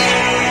stop us.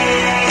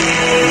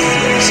 This is the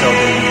MSL,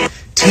 baby.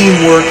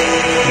 Teamwork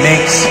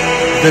makes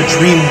the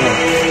dream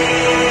work.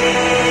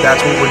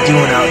 That's what we're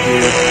doing out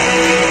here.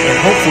 And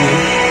hopefully,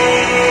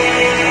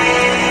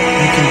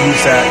 you can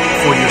use that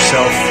for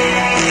yourself.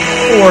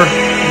 Or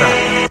not,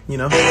 you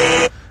know.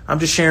 I'm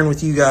just sharing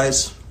with you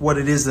guys what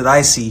it is that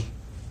I see,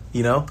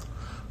 you know.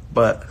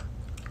 But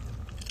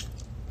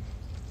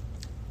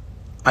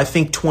I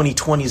think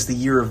 2020 is the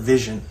year of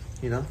vision,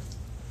 you know?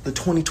 The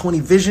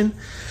 2020 vision.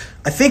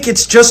 I think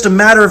it's just a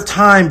matter of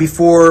time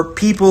before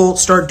people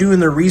start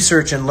doing their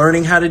research and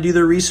learning how to do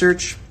their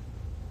research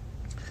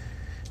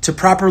to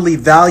properly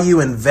value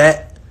and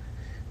vet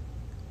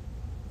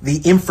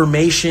the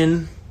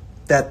information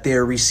that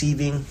they're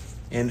receiving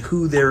and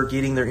who they're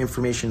getting their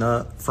information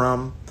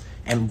from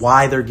and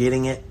why they're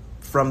getting it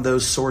from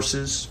those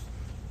sources.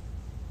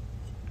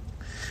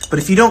 But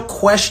if you don't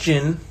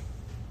question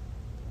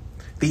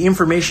the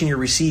information you're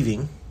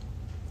receiving,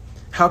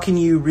 how can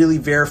you really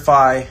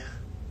verify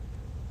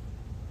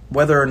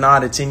whether or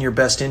not it's in your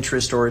best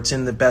interest or it's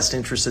in the best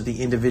interest of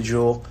the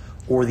individual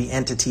or the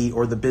entity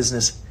or the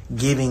business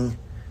giving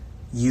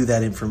you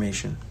that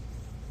information?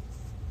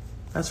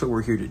 That's what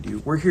we're here to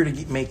do. We're here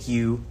to make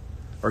you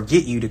or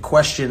get you to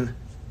question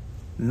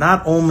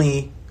not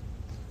only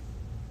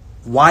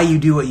why you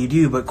do what you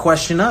do, but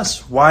question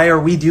us. Why are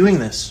we doing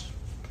this?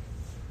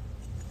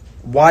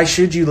 Why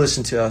should you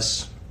listen to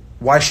us?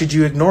 Why should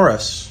you ignore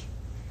us?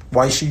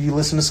 Why should you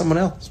listen to someone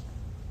else?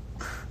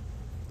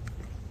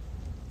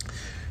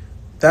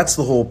 That's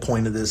the whole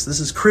point of this. This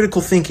is critical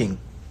thinking.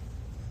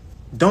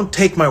 Don't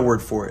take my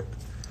word for it.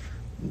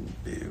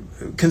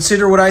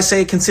 Consider what I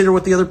say. Consider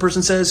what the other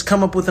person says.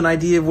 Come up with an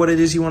idea of what it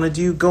is you want to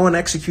do. Go and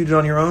execute it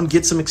on your own.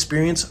 Get some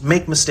experience.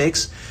 Make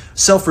mistakes.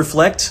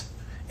 Self-reflect.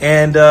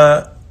 And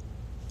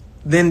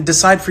then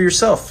decide for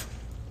yourself.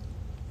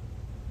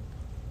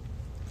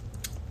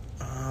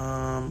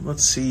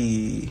 Let's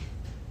see.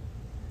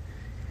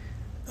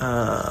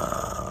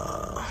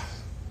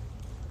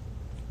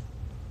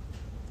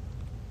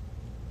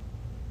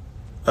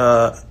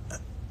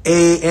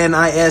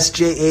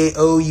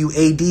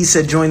 ANISJAOUAD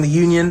said join the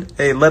union.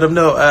 Hey, let him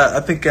know. I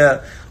think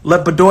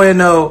let Bedoya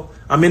know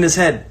I'm in his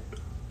head.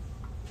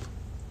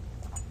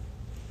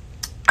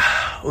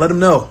 Let him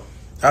know.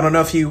 I don't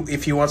know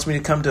if he wants me to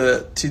come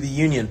to the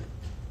union.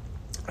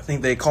 I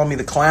think they call me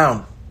the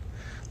clown.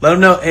 Let him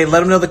know. Hey,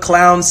 let him know the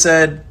clown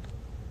said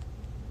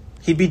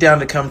he'd be down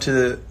to come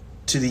to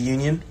the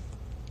union.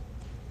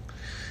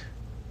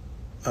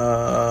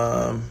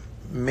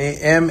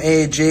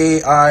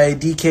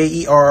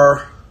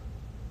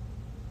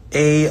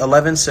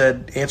 MAJIDKERA11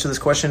 said answer this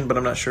question, but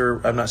I'm not sure.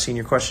 I've not seen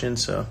your question,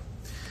 so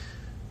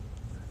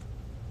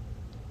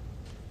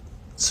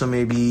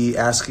maybe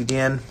ask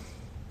again.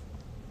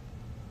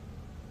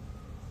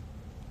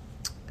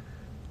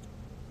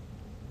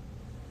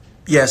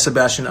 Yeah,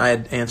 Sebastian, I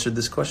had answered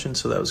this question,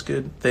 so that was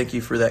good. Thank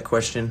you for that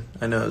question.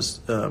 I know it was,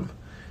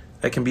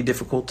 that can be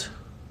difficult.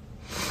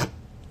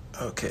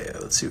 Okay,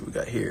 let's see what we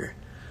got here.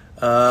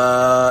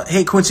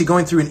 Hey, Quincy,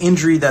 going through an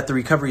injury that the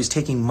recovery is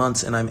taking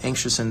months, and I'm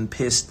anxious and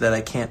pissed that I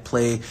can't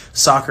play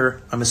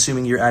soccer. I'm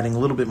assuming you're adding a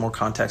little bit more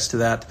context to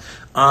that.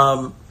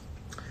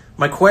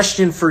 My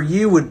question for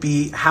you would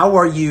be, how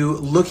are you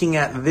looking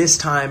at this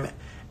time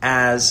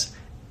as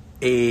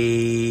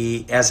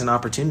an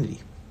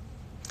opportunity,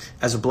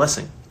 as a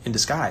blessing in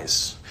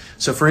disguise?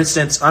 So, for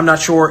instance, I'm not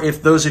sure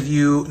if those of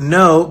you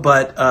know,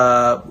 but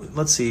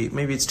let's see,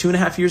 maybe it's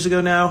 2.5 years ago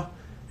now.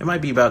 It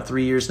might be about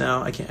 3 years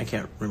now. I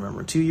can't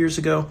remember. 2 years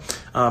ago,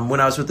 when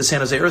I was with the San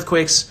Jose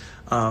Earthquakes,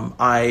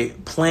 I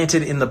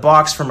planted in the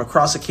box from a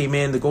cross that came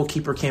in. The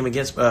goalkeeper came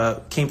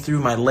through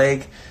my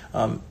leg.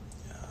 I'm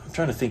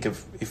trying to think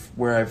of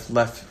where I've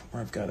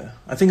got it.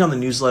 I think on the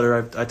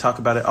newsletter I talk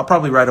about it. I'll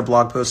probably write a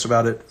blog post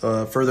about it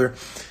further.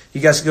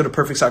 You guys can go to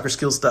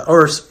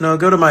perfectsoccerskills,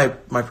 go to my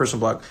personal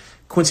blog,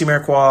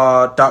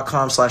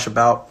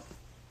 QuincyMariquois.com/about.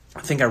 I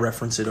think I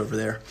reference it over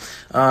there.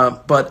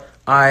 But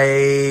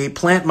I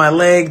plant my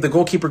leg. The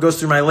goalkeeper goes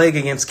through my leg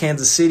against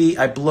Kansas City.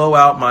 I blow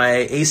out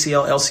my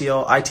ACL,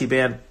 LCL, IT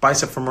band,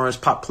 bicep femoris,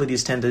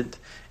 popliteus tendon,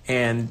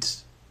 and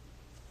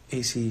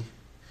AC.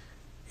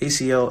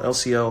 ACL,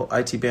 LCL,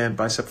 IT band,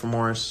 bicep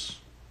femoris,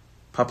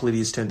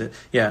 popliteus tendon.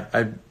 Yeah,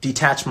 I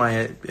detach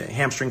my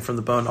hamstring from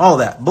the bone. All of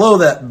that. Blow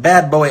that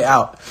bad boy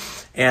out.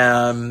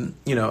 And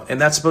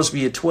that's supposed to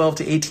be a 12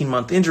 to 18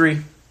 month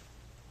injury,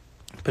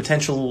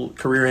 potential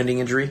career-ending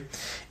injury.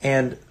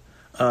 And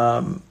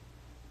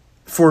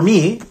for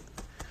me,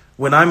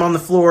 when I'm on the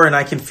floor and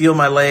I can feel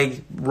my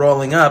leg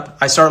rolling up,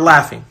 I start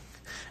laughing.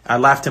 I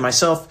laugh to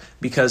myself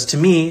because, to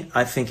me,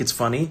 I think it's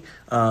funny.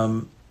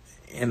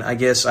 And I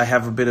guess I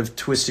have a bit of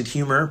twisted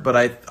humor, but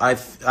I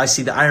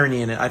see the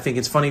irony in it. I think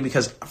it's funny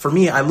because, for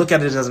me, I look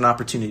at it as an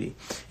opportunity.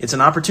 It's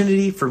an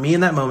opportunity for me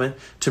in that moment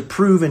to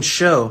prove and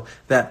show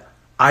that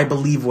I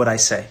believe what I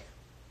say.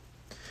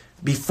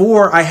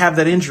 Before I have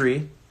that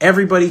injury,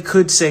 everybody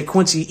could say,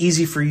 Quincy,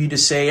 easy for you to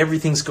say,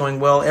 everything's going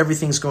well,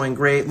 everything's going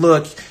great.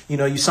 Look,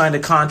 you signed a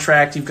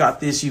contract, you've got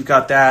this, you've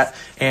got that.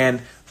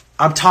 And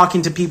I'm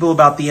talking to people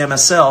about the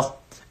MSL,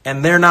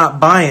 and they're not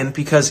buying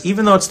because,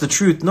 even though it's the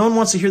truth, no one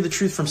wants to hear the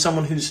truth from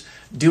someone who's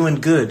doing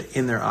good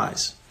in their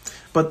eyes.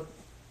 But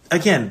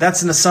again,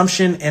 that's an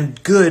assumption,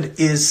 and good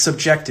is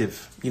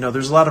subjective.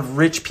 There's a lot of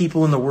rich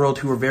people in the world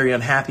who are very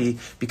unhappy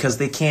because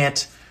they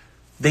can't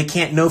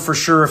know for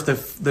sure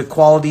if the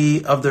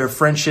quality of their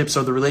friendships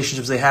or the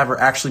relationships they have are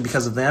actually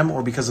because of them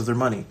or because of their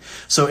money.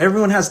 So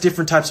everyone has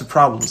different types of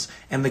problems,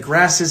 and the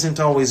grass isn't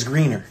always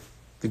greener.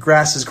 The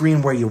grass is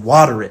green where you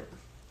water it,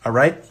 all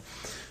right?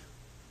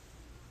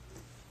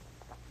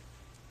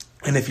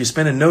 And if you're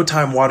spending no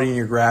time watering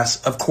your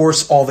grass, of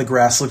course all the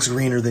grass looks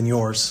greener than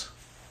yours.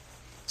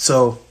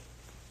 So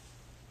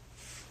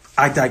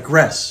I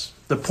digress.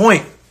 The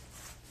point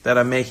that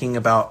I'm making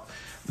about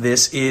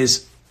this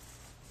is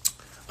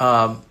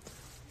I'm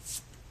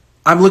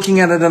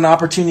looking at it an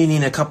opportunity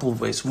in a couple of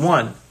ways.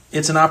 One,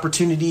 it's an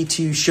opportunity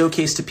to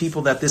showcase to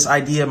people that this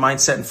idea,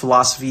 mindset, and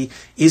philosophy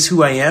is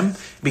who I am,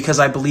 because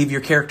I believe your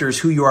character is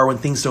who you are when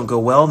things don't go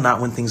well, not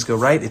when things go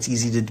right. It's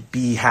easy to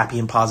be happy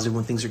and positive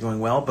when things are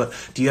going well, but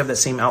do you have that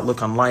same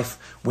outlook on life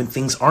when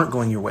things aren't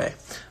going your way?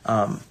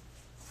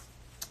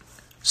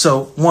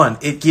 So one,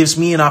 it gives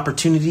me an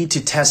opportunity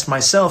to test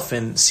myself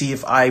and see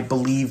if I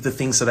believe the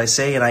things that I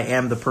say and I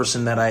am the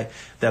person that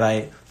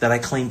I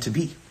claim to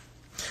be.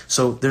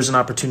 So there's an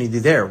opportunity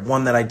there,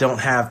 one that I don't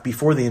have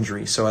before the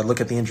injury. So I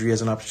look at the injury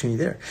as an opportunity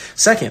there.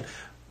 Second,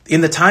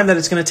 in the time that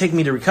it's going to take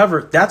me to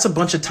recover, that's a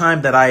bunch of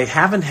time that I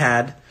haven't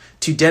had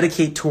to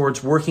dedicate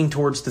towards working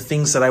towards the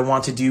things that I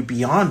want to do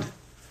beyond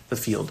the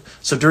field.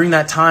 So during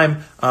that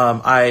time,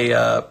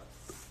 I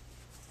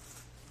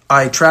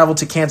traveled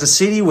to Kansas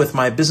City with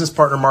my business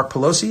partner, Mark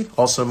Pelosi,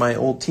 also my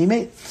old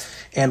teammate,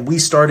 and we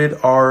started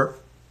a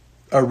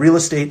real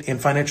estate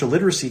and financial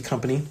literacy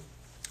company,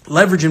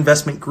 Leverage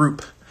Investment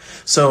Group.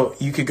 So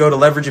you could go to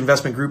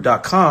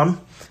leverageinvestmentgroup.com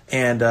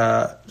and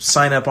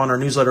sign up on our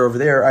newsletter over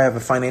there. I have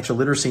a financial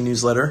literacy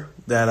newsletter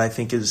that I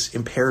think is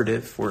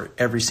imperative for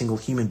every single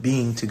human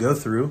being to go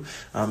through.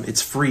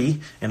 It's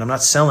free, and I'm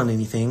not selling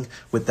anything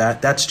with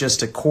that. That's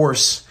just a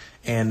course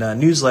and a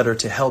newsletter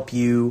to help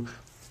you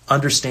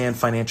understand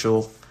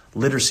financial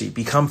literacy,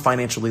 become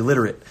financially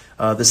literate.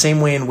 The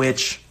same way in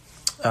which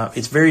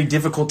it's very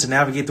difficult to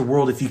navigate the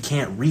world if you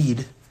can't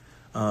read.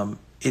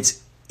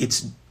 It's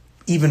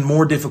even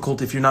more difficult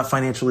if you're not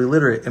financially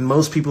literate. And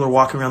most people are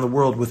walking around the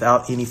world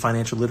without any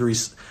financial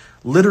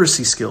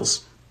literacy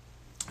skills.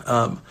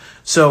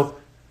 So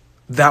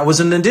that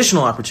was an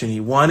additional opportunity.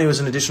 One, it was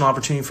an additional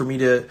opportunity for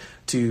me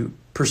to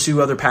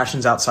pursue other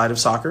passions outside of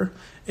soccer.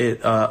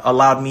 It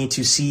allowed me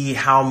to see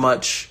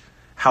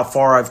how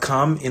far I've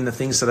come in the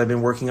things that I've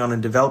been working on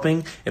and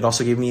developing. It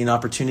also gave me an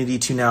opportunity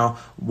to now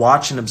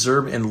watch and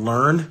observe and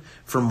learn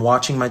from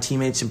watching my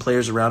teammates and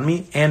players around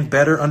me and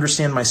better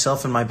understand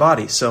myself and my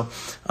body. So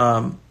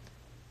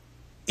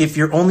if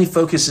your only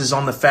focus is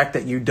on the fact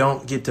that you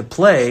don't get to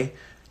play,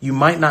 you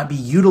might not be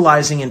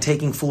utilizing and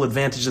taking full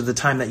advantage of the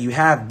time that you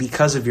have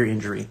because of your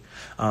injury.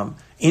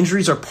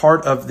 Injuries are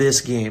part of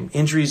this game.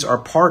 Injuries are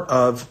part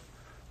of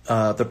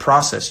the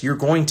process. You're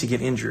going to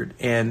get injured,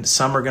 and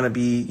some are going to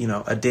be,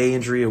 a day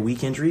injury, a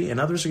week injury, and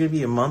others are going to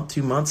be a month,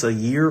 2 months, a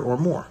year, or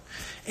more.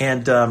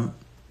 And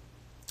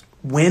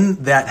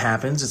when that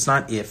happens, it's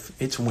not if,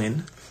 it's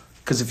when,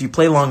 because if you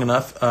play long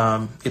enough,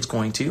 it's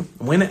going to.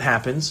 When it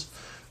happens,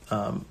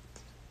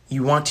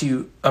 you want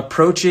to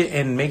approach it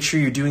and make sure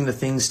you're doing the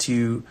things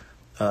to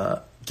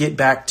get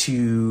back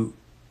to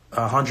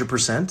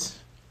 100%,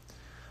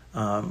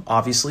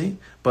 obviously,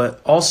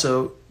 but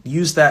also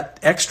use that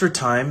extra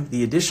time,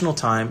 the additional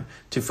time,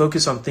 to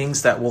focus on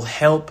things that will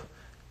help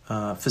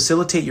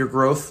facilitate your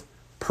growth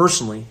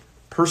personally,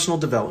 personal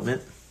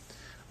development,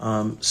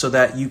 so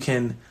that you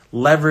can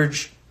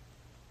leverage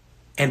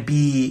and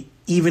be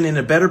even in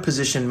a better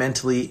position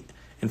mentally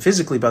and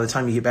physically by the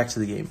time you get back to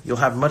the game. You'll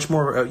have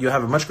you'll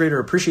have a much greater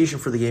appreciation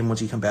for the game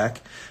once you come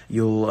back.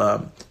 You'll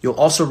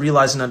also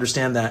realize and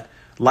understand that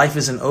life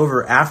isn't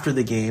over after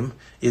the game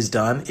is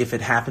done, if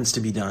it happens to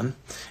be done,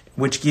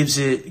 which gives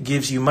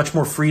you much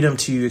more freedom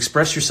to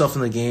express yourself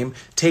in the game,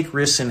 take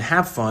risks, and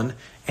have fun,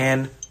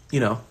 and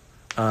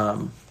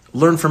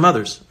learn from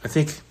others. I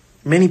think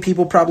many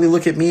people probably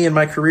look at me and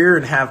my career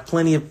and have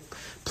plenty of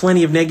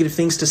plenty of negative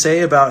things to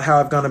say about how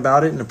I've gone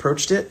about it and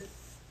approached it,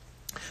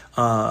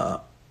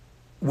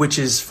 which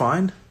is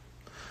fine.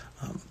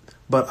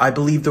 But I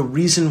believe the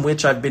reason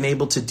which I've been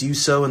able to do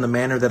so in the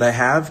manner that I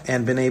have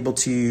and been able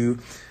to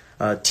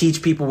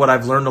teach people what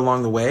I've learned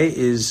along the way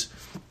is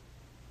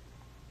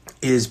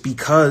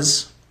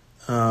because,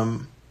 sorry,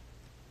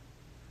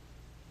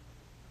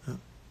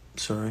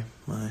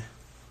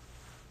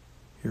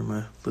 hear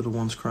my little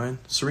one's crying.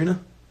 Serena.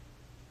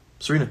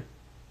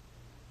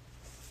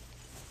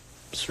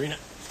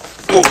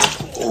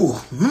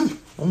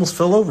 Almost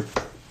fell over.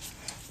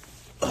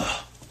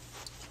 Ugh.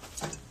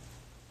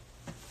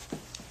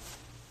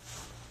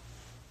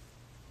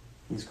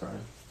 He's crying.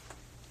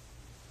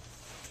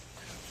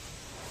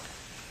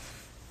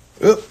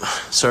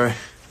 Sorry.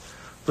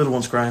 Little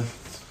one's crying.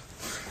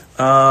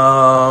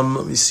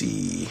 Let me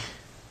see.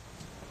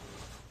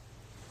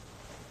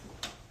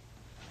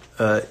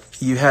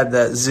 You had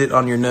that zit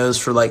on your nose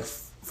for like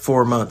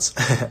 4 months.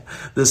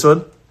 This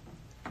one?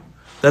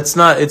 It's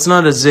not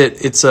a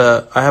zit.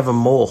 I have a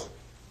mole.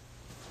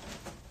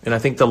 And I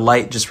think the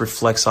light just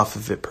reflects off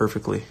of it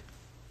perfectly.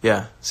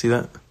 Yeah, see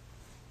that?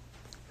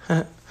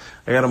 I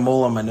got a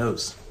mole on my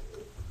nose.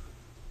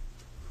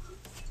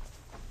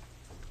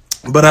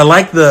 But I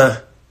like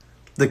the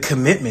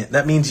commitment.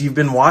 That means you've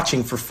been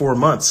watching for 4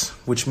 months,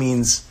 which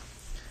means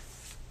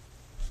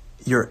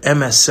your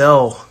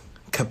MSL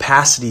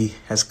capacity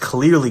has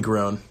clearly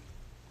grown.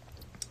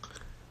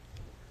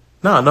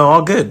 No,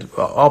 all good.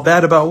 All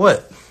bad about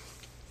what?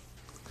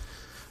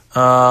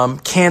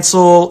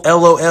 Cancel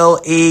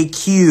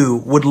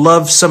LOLAQ would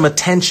love some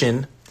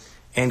attention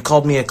and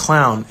called me a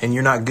clown and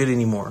you're not good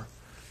anymore.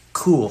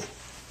 Cool.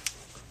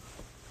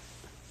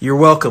 You're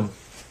welcome.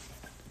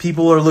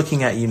 People are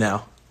looking at you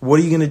now. What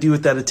are you going to do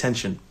with that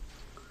attention?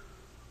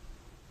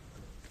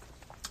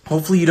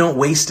 Hopefully you don't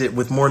waste it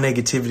with more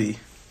negativity.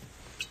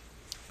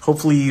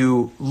 Hopefully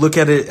you look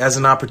at it as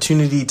an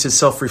opportunity to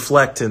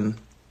self-reflect and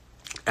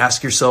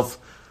ask yourself,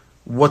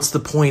 what's the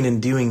point in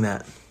doing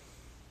that?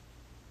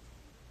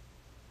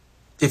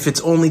 If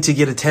it's only to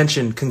get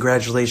attention,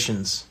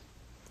 congratulations.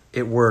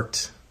 It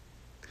worked.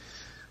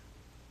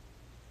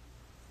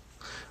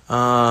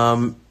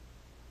 Aiden,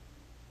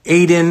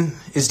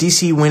 is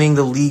DC winning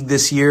the league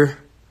this year?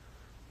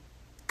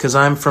 Because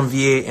I'm from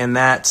VA and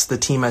that's the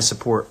team I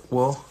support.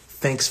 Well,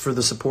 thanks for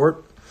the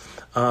support.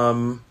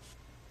 I'm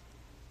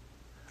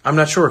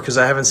not sure because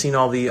I haven't seen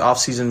all the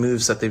offseason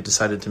moves that they've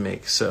decided to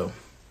make. So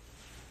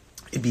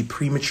it'd be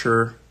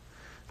premature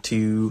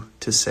to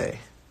say.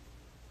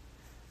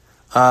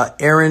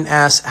 Aaron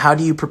asks, how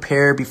do you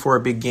prepare before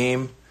a big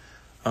game?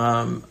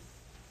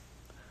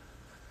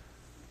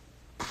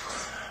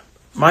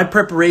 My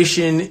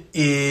preparation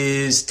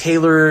is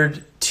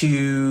tailored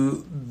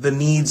to the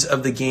needs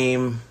of the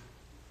game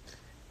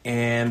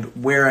and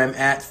where I'm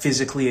at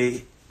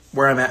physically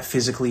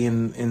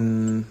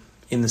in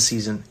the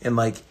season and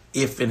like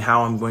if and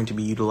how I'm going to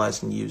be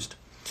utilized and used.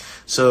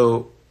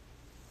 So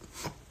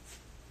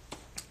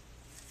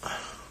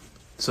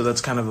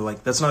that's kind of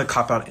like, that's not a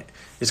cop-out.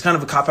 It's kind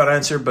of a cop-out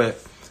answer,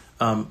 but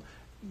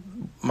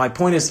my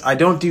point is I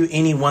don't do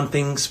any one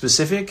thing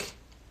specific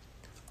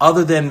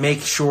other than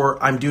make sure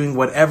I'm doing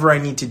whatever I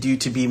need to do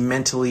to be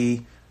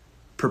mentally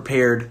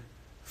prepared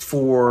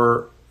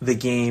for the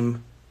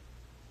game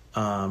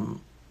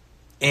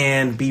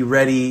and be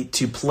ready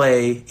to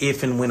play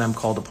if and when I'm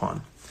called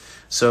upon.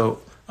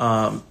 So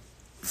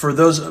for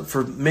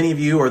many of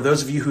you or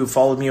those of you who have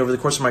followed me over the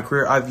course of my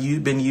career, I've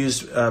been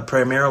used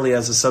primarily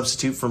as a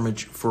substitute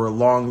for a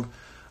long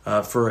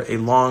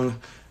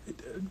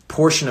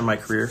portion of my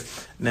career.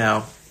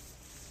 Now,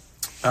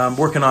 I'm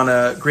working on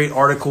a great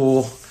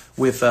article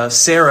with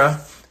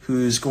Sarah,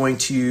 who's going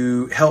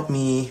to help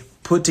me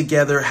put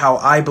together how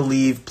I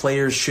believe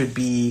players should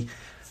be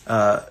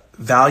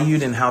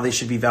valued and how they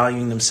should be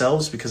valuing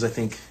themselves, because I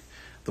think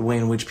the way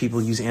in which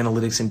people use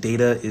analytics and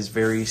data is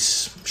very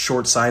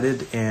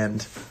short-sighted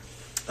and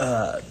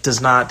does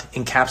not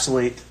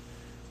encapsulate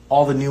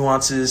all the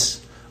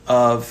nuances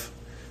of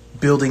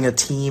building a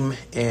team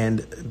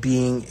and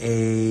being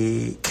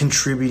a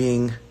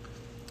contributing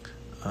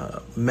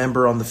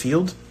member on the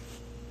field.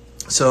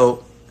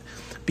 So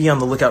be on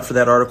the lookout for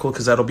that article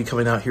because that'll be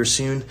coming out here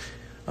soon.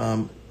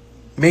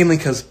 Mainly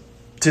because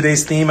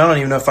today's theme, I don't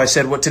even know if I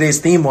said what today's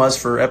theme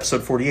was for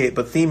episode 48,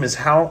 but theme is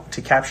how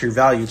to capture your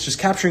value. It's just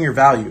capturing your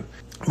value.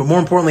 But more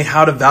importantly,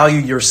 how to value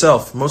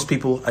yourself. Most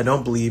people, I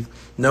don't believe,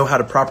 know how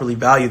to properly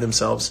value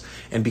themselves.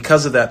 And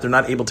because of that, they're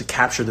not able to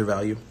capture their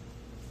value.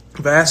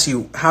 If I ask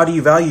you, how do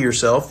you value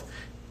yourself?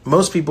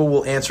 Most people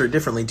will answer it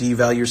differently. Do you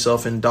value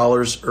yourself in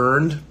dollars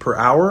earned per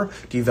hour?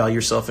 Do you value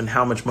yourself in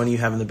how much money you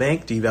have in the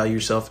bank? Do you value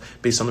yourself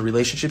based on the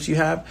relationships you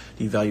have?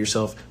 Do you value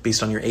yourself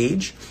based on your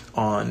age,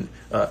 on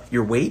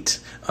your weight,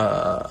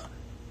 the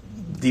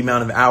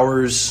amount of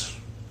hours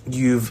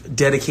you've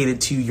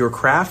dedicated to your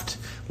craft?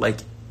 Like,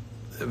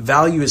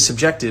 value is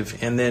subjective,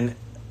 and then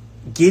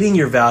getting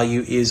your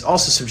value is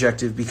also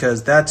subjective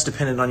because that's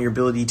dependent on your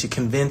ability to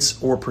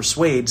convince or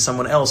persuade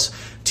someone else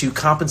to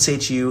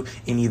compensate you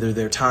in either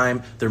their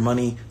time, their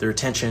money, their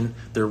attention,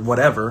 their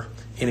whatever,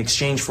 in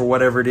exchange for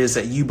whatever it is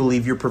that you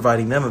believe you're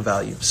providing them a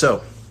value.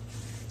 So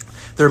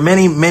there are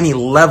many, many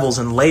levels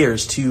and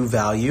layers to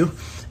value,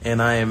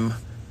 and I am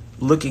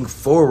looking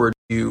forward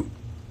to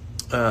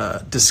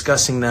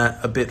discussing that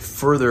a bit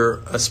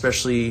further,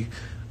 especially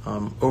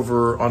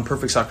over on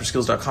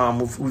perfectsoccerskills.com.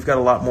 We've got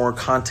a lot more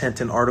content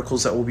and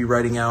articles that we'll be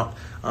writing out,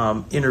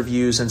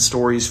 interviews and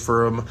stories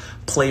from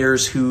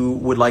players who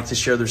would like to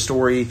share their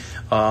story,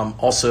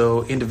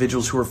 also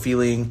individuals who are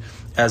feeling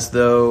as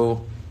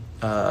though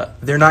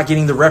they're not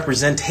getting the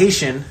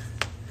representation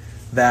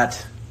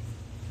that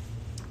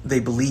they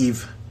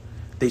believe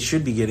they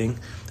should be getting.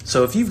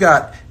 So if you've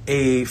got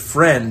a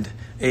friend,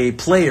 a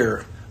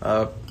player,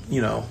 an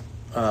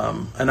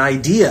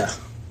idea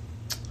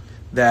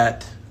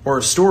that or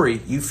a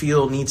story you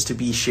feel needs to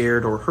be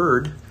shared or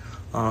heard,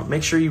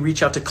 make sure you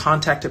reach out to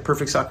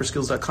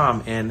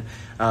contact@perfectsoccerskills.com and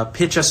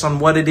pitch us on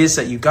what it is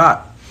that you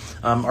got.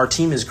 Our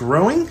team is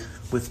growing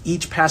with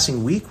each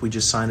passing week. We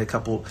just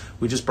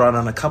brought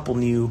on a couple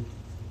new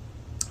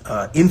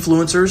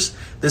influencers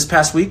this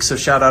past week, so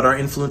shout out our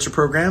influencer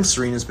program.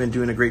 Serena's been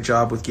doing a great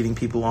job with getting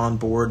people on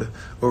board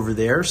over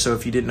there. So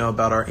if you didn't know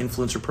about our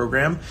influencer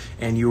program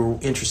and you were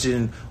interested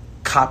in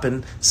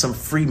copping some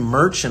free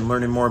merch and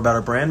learning more about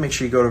our brand, make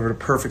sure you go over to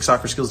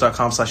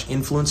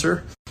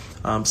perfectsoccerskills.com/influencer.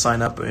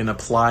 Sign up and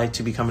apply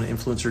to become an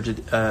influencer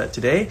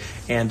today.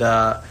 And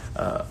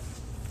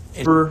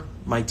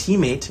my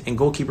teammate and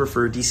goalkeeper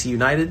for DC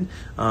United,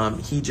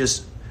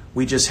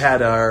 we just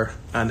had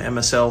an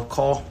MSL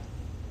call,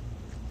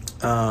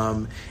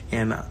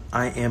 and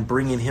I am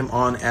bringing him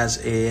on as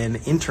an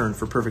intern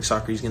for Perfect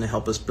Soccer. He's going to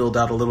help us build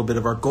out a little bit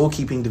of our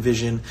goalkeeping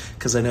division,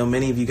 because I know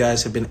many of you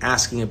guys have been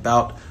asking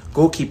about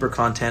goalkeeper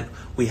content.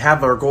 We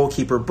have our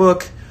goalkeeper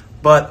book,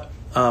 but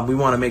we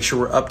want to make sure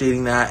we're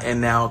updating that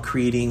and now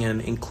creating and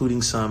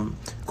including some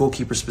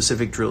goalkeeper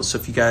specific drills. So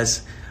if you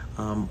guys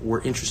were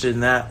interested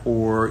in that,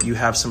 or you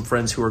have some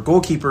friends who are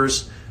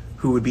goalkeepers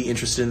who would be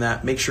interested in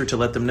that, make sure to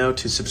let them know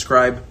to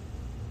subscribe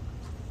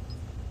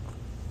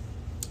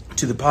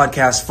to the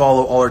podcast,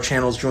 follow all our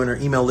channels, join our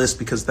email list,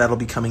 because that'll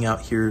be coming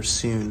out here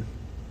soon.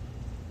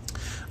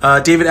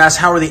 David asks,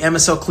 how are the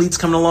MSL cleats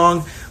coming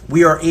along?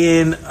 We are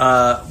in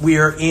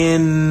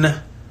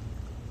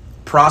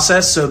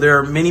process. So there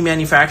are many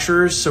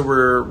manufacturers. So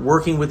we're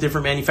working with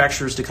different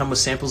manufacturers to come with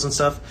samples and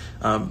stuff.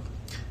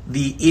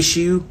 The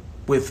issue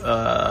with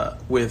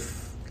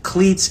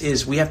cleats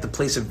is we have to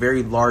place a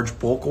very large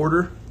bulk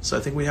order. So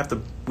I think we have to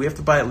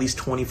buy at least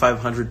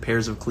 2,500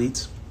 pairs of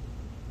cleats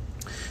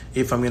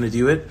if I'm going to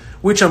do it,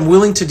 which I'm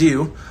willing to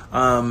do.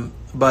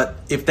 But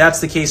if that's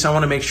the case, I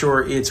want to make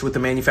sure it's with the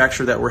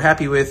manufacturer that we're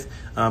happy with.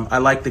 I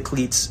like the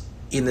cleats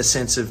in the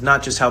sense of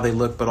not just how they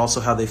look, but also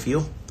how they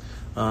feel.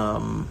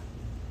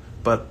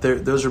 But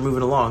those are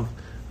moving along.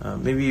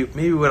 Maybe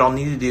what I'll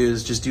need to do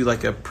is just do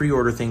like a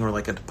pre-order thing or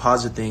like a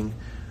deposit thing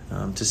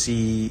to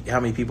see how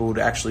many people would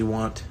actually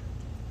want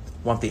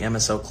the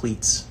MSL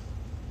cleats.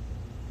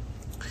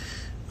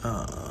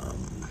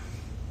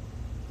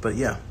 But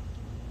yeah.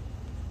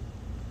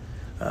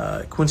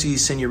 Quincy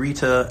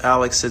Senorita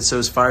Alex said, so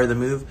is Fire the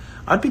move?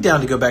 I'd be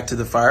down to go back to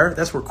the Fire.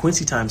 That's where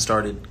Quincy time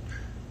started.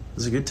 It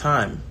was a good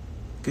time.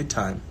 Good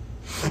time.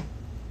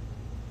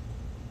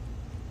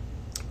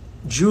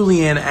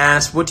 Julian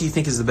asked, what do you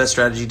think is the best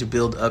strategy to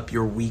build up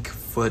your weak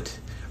foot?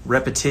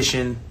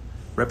 Repetition.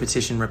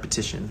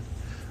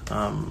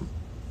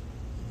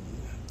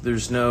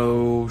 There's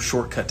no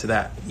shortcut to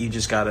that. You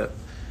just gotta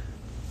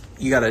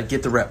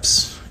get the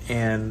reps,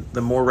 and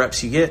the more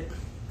reps you get,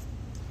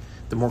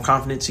 the more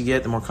confidence you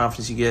get.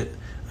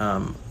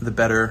 The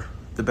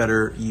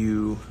better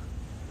you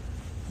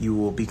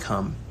will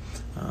become.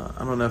 I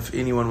don't know if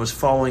anyone was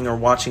following or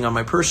watching on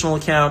my personal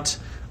account.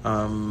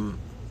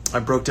 I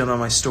broke down on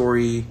my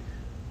story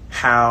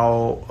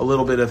a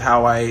little bit of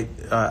how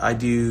I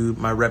do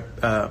my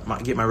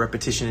get my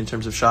repetition in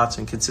terms of shots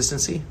and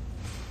consistency,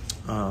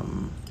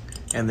 and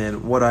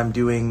then what I'm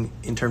doing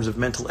in terms of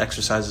mental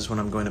exercises when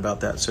I'm going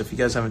about that. So if you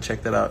guys haven't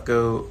checked that out,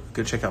 go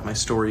check out my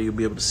story. You'll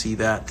be able to see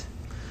that.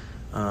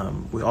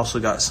 We also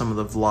got some of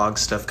the vlog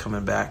stuff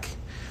coming back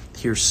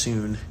here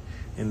soon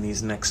in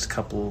these next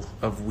couple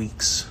of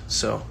weeks.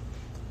 So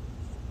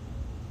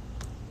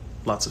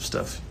lots of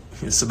stuff.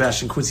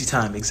 Sebastian Quincy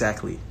time,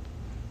 exactly.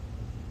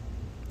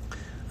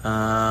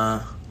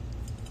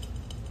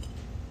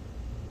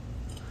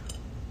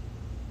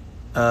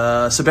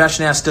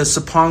 Sebastian asked, does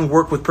Sapong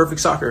work with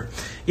Perfect Soccer?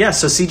 Yeah,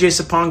 so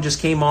CJ Sapong just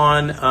came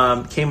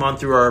on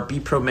through our Be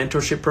Pro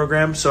mentorship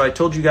program. So I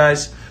told you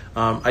guys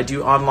I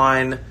do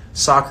online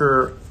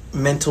soccer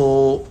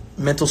mental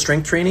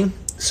strength training.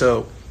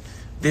 So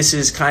this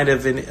is kind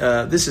of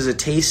this is a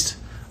taste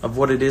of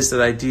what it is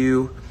that I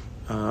do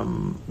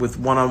with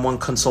one-on-one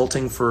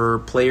consulting for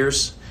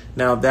players.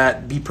 Now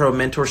that Be Pro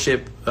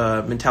mentorship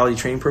mentality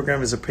training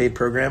program is a paid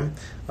program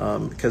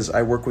because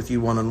I work with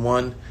you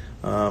one-on-one,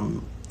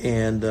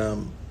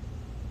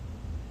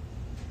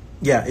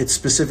 it's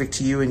specific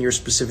to you and your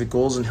specific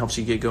goals and helps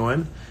you get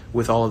going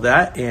with all of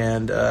that.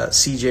 And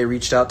CJ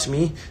reached out to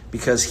me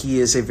because he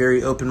is a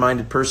very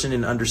open-minded person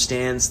and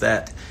understands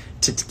that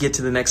to get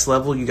to the next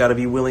level, you got to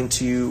be willing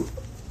to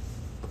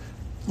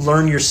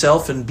learn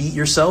yourself and beat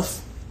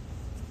yourself.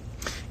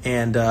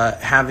 And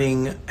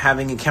having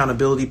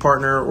accountability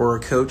partner or a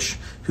coach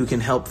who can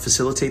help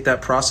facilitate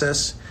that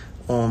process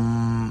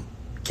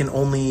can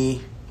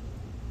only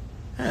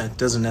it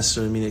doesn't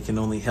necessarily mean it can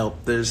only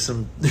help. There's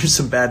some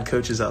bad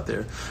coaches out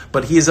there,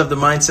 but he is of the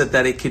mindset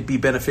that it could be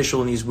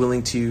beneficial, and he's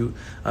willing to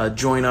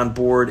join on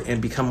board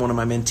and become one of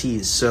my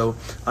mentees. So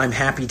I'm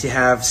happy to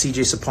have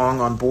CJ Sapong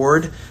on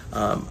board.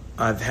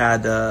 I've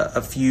had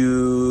a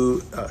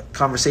few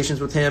conversations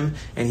with him,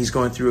 and he's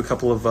going through a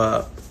couple of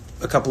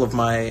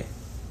my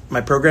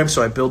programs.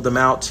 So I build them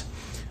out.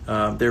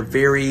 They're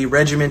very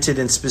regimented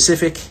and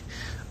specific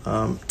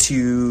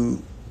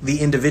to the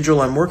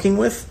individual I'm working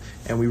with.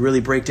 And we really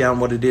break down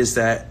what it is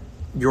that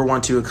you're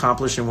wanting to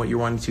accomplish and what you're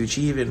wanting to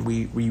achieve. And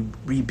we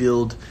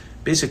rebuild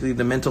basically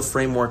the mental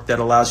framework that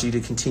allows you to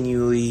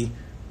continually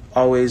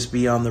always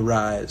be on the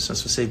rise.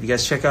 That's what I say. If you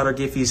guys check out our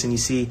Giphies and you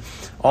see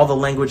all the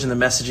language and the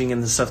messaging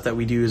and the stuff that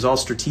we do is all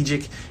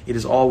strategic. It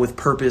is all with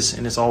purpose,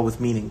 and it's all with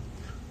meaning.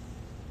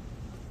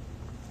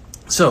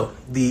 So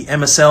the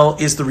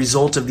MSL is the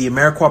result of the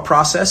Amarikwa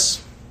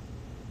process,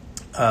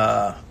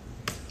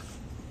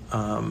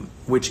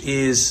 which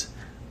is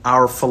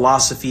our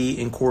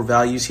philosophy and core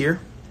values here: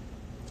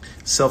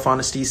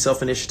 self-honesty,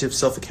 self-initiative,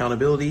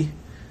 self-accountability,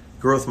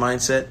 growth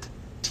mindset,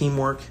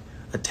 teamwork,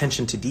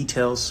 attention to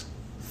details,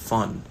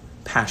 fun,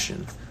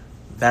 passion.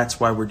 That's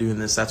why we're doing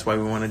this. That's why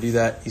we want to do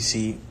that. You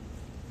see,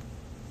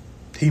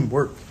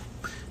 teamwork,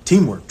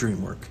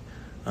 dreamwork.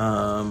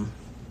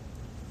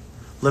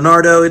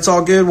 Leonardo, it's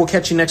all good. We'll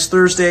catch you next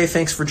Thursday.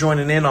 Thanks for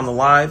joining in on the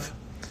live.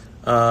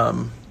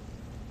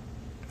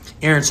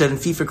 Aaron said, in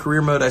FIFA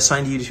career mode, I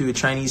signed you to a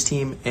Chinese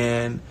team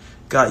and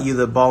got you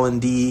the Ballon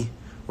D,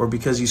 or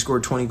because you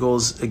scored 20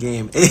 goals a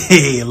game.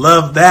 Hey,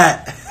 love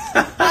that.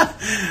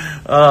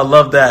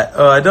 Love that.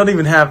 I don't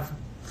even have,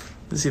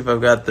 let's see if I've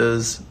got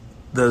those.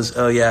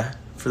 Oh, yeah.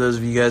 For those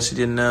of you guys who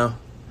didn't know,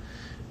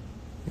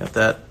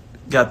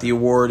 got the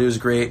award. It was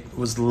great.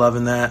 Was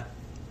loving that.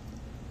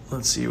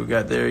 Let's see what we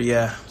got there.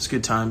 Yeah, it's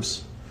good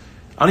times.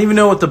 I don't even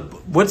know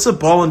what's the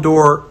Ballon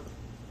d'Or,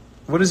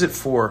 what is it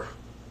for?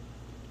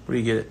 Where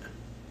do you get it?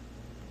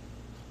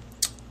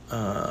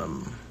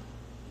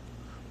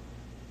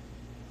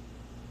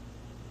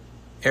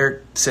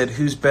 Eric said,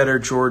 who's better,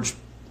 George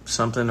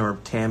something or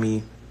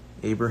Tammy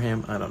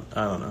Abraham? I don't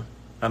know.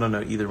 I don't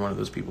know either one of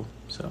those people.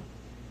 So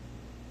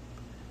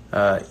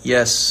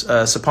yes,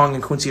 Sapong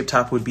and Quincy up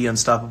top would be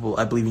unstoppable.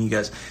 I believe in you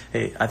guys.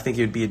 Hey, I think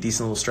it would be a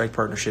decent little strike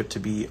partnership, to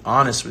be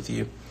honest with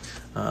you.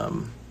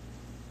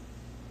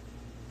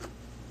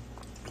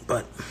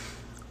 But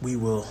we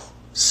will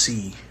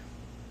see.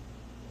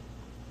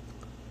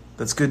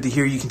 That's good to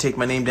hear. You can take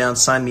my name down,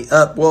 sign me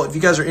up. Well, if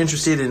you guys are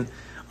interested in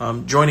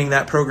joining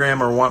that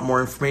program or want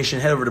more information,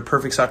 head over to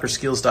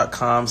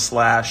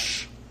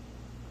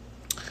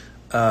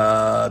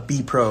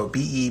perfectsoccerskills.com/BEPRO,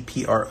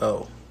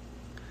 BEPRO,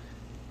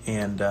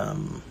 and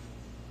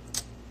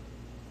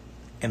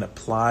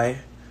apply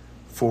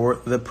for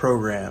the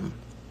program.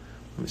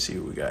 Let me see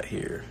what we got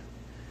here.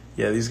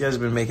 Yeah, these guys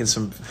have been making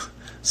some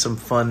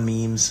fun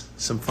memes,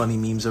 some funny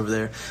memes over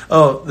there.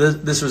 Oh,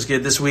 this was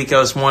good. This week I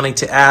was wanting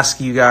to ask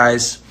you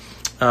guys,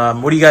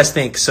 what do you guys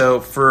think? So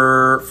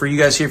for you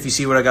guys here, if you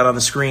see what I got on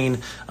the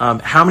screen,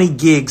 how many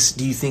gigs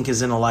do you think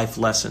is in a life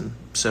lesson?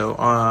 So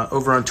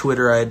over on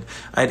Twitter,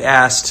 I'd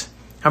asked,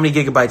 how many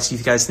gigabytes do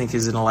you guys think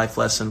is in a life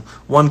lesson?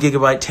 1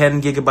 gigabyte,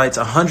 10 gigabytes,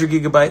 100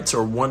 gigabytes,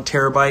 or 1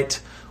 terabyte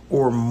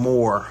or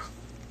more?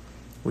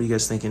 What are you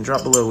guys thinking?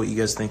 Drop below what you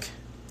guys think.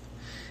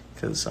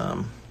 Because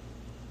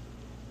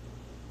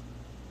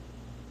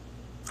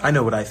I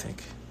know what I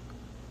think,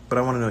 but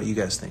I want to know what you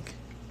guys think.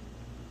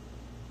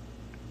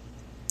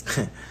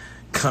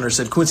 Connor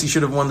said Quincy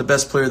should have won the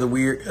best player of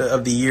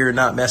the year,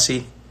 not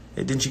Messi.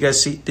 Hey, didn't you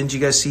guys see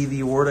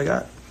the award I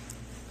got?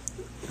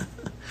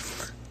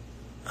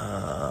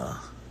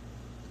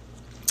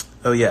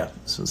 Oh yeah.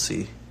 So let's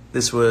see.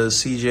 This was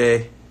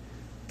CJ.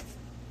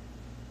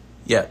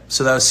 Yeah.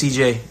 So that was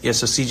CJ. Yeah.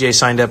 So CJ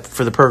signed up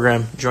for the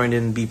program, joined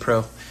in B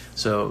Pro.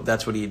 So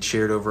that's what he had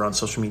shared over on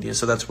social media.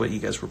 So that's what you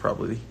guys were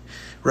probably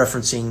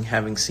referencing,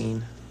 having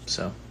seen.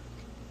 So.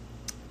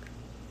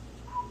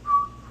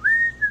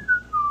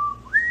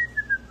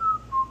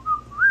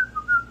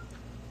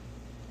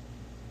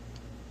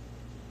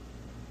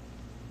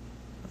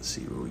 Let's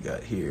see what we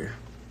got here.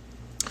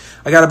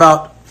 I got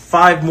about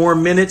 5 more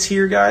minutes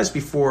here, guys,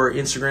 before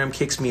Instagram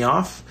kicks me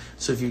off.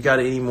 So if you've got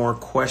any more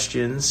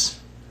questions,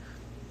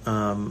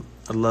 I'd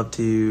love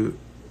to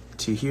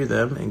hear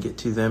them and get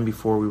to them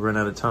before we run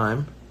out of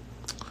time.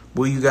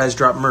 Will you guys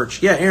drop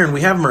merch? Yeah, Aaron,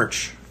 we have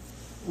merch.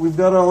 We've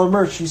got all our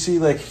merch. You see,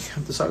 like,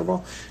 the soccer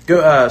ball?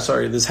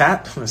 This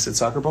hat. I said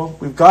soccer ball.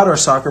 We've got our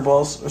soccer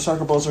balls. Our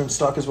soccer balls are in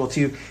stock as well,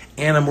 too.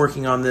 And I'm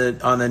working on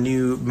the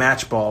new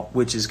match ball,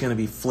 which is going to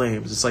be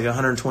flames. It's like a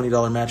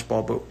 $120 match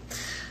ball, but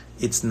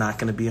it's not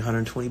going to be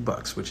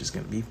 $120, which is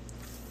going to be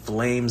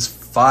flames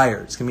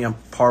fire. It's going to be on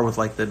par with,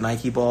 like, the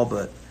Nike ball,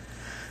 but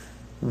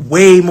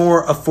way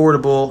more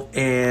affordable,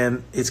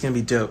 and it's going to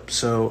be dope.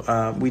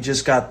 So we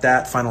just got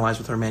that finalized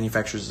with our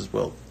manufacturers as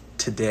well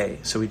today.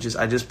 So I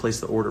just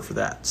placed the order for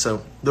that.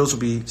 So those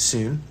will be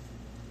soon.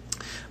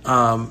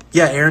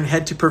 Aaron,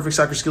 head to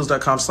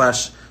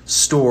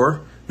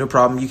perfectsoccerskills.com/store. No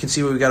problem. You can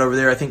see what we got over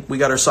there. I think we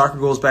got our soccer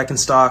goals back in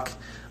stock.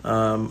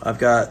 I've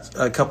got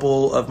a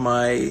couple of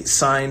my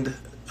signed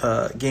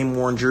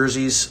game-worn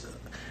jerseys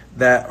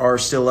that are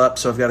still up.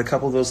 So I've got a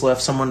couple of those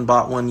left. Someone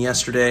bought one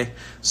yesterday,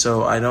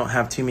 so I don't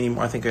have too many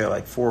more. I think I got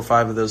like 4 or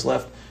 5 of those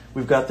left.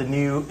 We've got the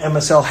new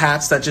MSL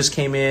hats that just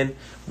came in.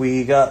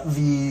 We got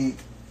the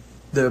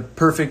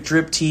perfect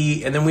drip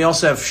tee, and then we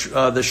also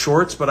have the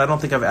shorts, but I don't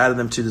think I've added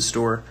them to the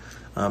store.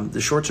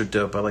 The shorts are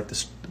dope. I like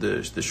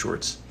the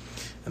shorts.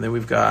 And then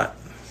we've got,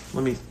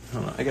 hold on,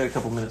 I got a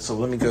couple minutes, so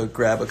let me go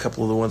grab a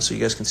couple of the ones so you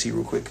guys can see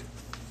real quick.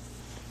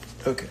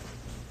 Okay.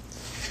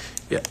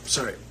 Yeah,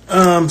 sorry.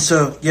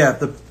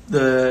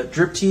 The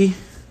drip tee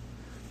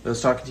that I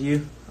was talking to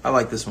you, I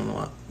like this one a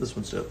lot. This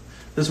one's dope.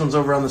 This one's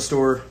over on the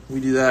store. We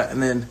do that, and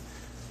then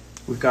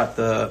we've got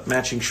the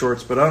matching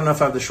shorts, but I don't know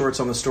if I have the shorts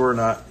on the store or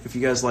not. If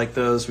you guys like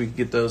those, we can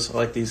get those. I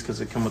like these because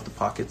they come with the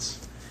pockets.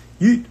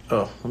 Yeet.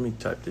 Oh, let me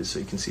type this so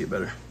you can see it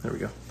better. There we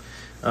go.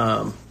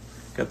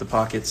 Got the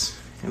pockets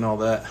and all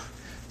that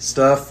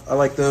stuff. I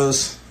like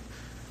those.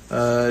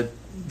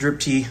 Drip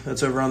tee,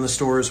 that's over on the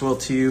store as well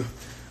too.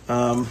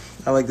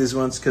 I like these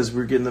ones because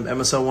we're getting the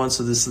MSL ones,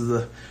 so this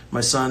is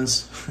my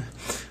son's.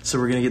 So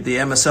we're going to get the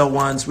MSL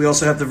ones. We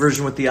also have the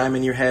version with the I'm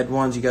in your head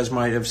ones. You guys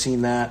might have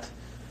seen that.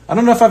 I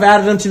don't know if I've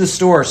added them to the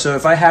store, so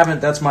if I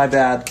haven't, that's my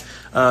bad.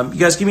 You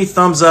guys give me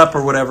thumbs up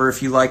or whatever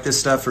if you like this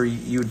stuff or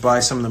you would buy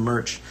some of the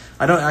merch.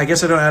 I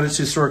guess I don't add it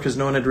to the store because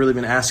no one had really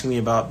been asking me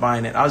about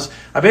buying it.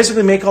 I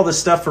basically make all this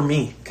stuff for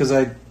me because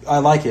I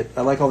like it.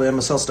 I like all the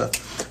MSL stuff.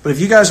 But if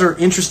you guys are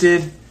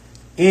interested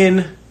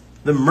in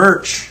the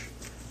merch,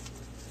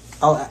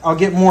 I'll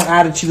get more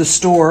added to the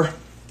store.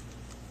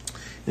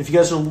 If you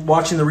guys are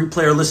watching the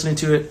replay or listening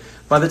to it,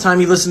 by the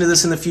time you listen to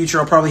this in the future,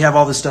 I'll probably have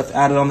all this stuff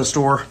added on the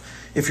store.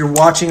 If you're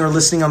watching or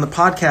listening on the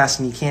podcast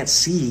and you can't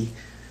see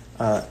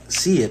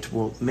it,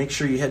 well, make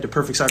sure you head to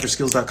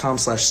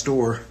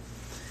perfectsoccerskills.com/store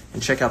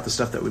and check out the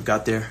stuff that we've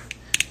got there.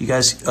 You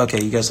guys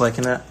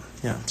liking that?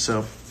 Yeah.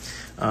 So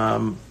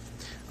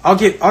I'll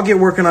get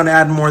working on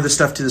adding more of the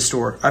stuff to the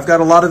store. I've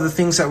got a lot of the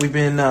things that we've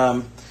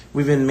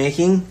been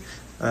making.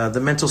 The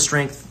Mental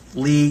Strength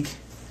League,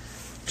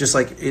 just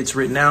like it's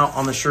written out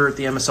on the shirt,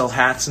 the MSL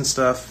hats and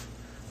stuff.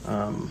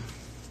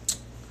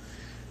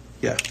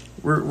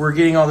 We're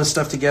getting all this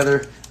stuff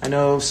together. I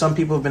know some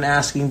people have been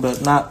asking,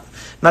 but not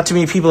too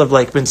many people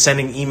have been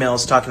sending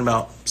emails talking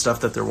about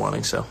stuff that they're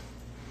wanting. So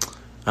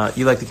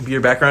you like the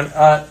computer background?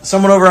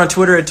 Someone over on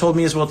Twitter had told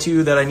me as well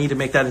too that I need to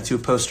make that into a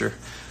poster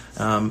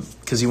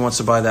because he wants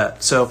to buy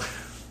that. So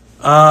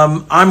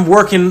I'm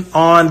working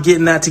on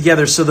getting that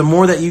together. So the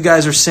more that you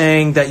guys are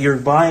saying that you're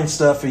buying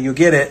stuff or you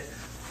get it,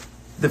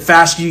 the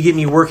faster you get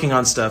me working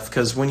on stuff.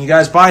 Because when you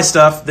guys buy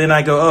stuff, then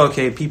I go, oh,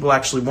 okay, people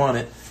actually want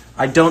it.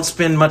 I don't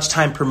spend much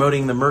time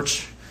promoting the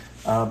merch.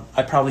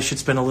 I probably should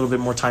spend a little bit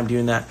more time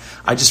doing that.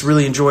 I just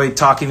really enjoy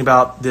talking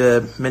about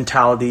the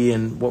mentality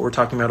and what we're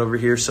talking about over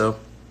here. So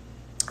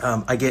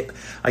I get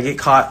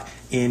caught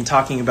in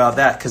talking about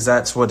that because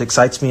that's what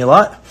excites me a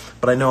lot.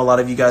 But I know a lot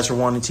of you guys are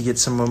wanting to get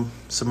some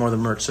more of the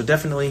merch. So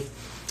definitely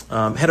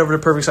head over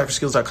to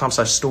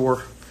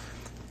perfectsoccerskills.com/store.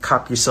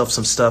 Cop yourself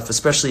some stuff,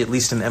 especially at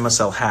least an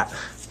MSL hat.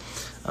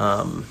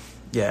 And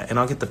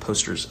I'll get the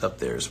posters up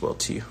there as well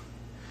too.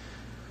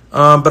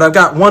 But I've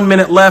got 1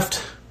 minute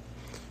left.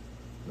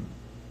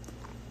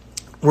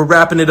 We're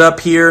wrapping it up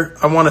here.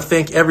 I want to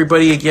thank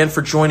everybody again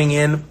for joining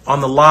in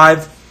on the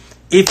live.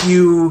 If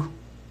you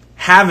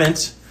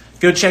haven't,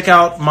 go check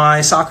out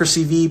my soccer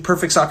CV,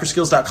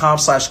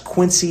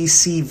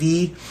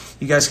 perfectsoccerskills.com/QuincyCV.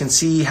 You guys can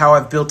see how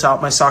I've built out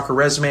my soccer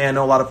resume. I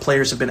know a lot of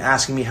players have been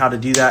asking me how to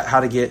do that, how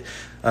to get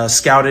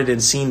scouted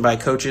and seen by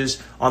coaches.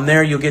 On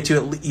there,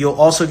 you'll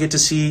also get to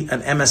see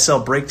an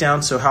MSL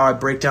breakdown, so how I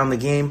break down the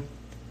game,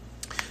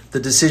 the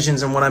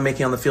decisions and what I'm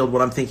making on the field,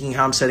 what I'm thinking,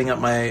 how I'm setting up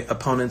my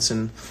opponents,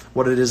 and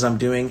what it is I'm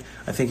doing.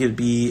 I think it'd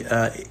be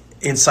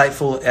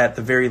insightful at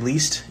the very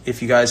least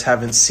if you guys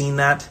haven't seen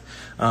that.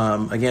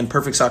 Again,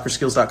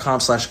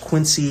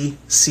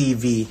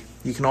 perfectsoccerskills.com/QuincyCV.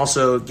 You can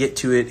also get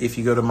to it if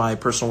you go to my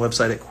personal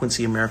website at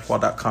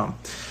QuincyAmeriqua.com.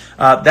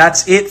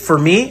 That's it for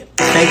me.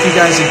 Thank you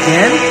guys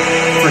again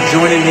for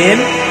joining in.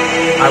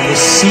 I will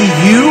see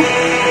you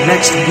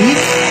next week.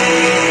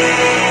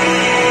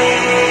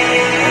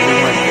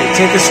 Everyone,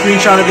 take a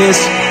screenshot of this,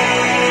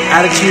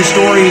 add it to your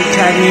story,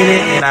 tag me in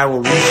it, and I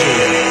will reshare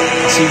it.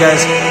 I'll see you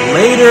guys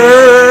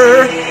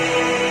later.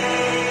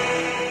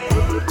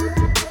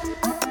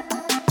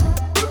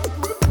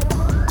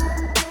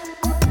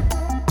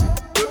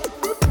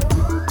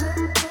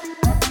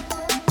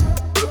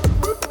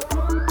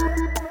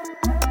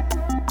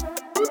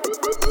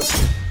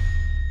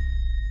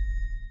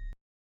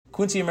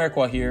 Quincy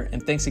Amarikwa here,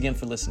 and thanks again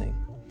for listening.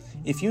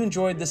 If you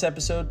enjoyed this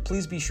episode,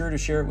 please be sure to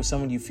share it with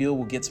someone you feel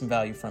will get some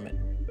value from it.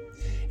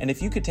 And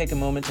if you could take a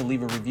moment to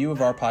leave a review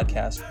of our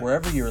podcast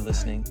wherever you're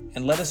listening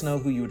and let us know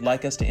who you would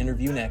like us to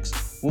interview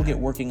next, we'll get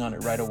working on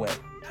it right away.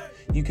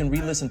 You can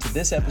re-listen to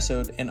this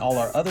episode and all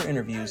our other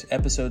interviews,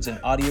 episodes, and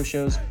audio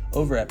shows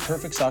over at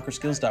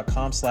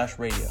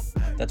perfectsoccerskills.com/radio.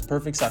 That's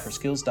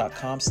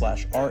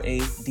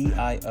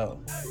perfectsoccerskills.com/radio.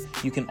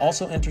 You can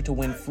also enter to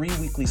win free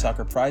weekly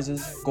soccer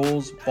prizes,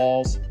 goals,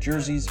 balls,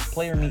 jerseys,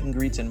 player meet and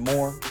greets, and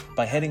more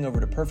by heading over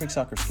to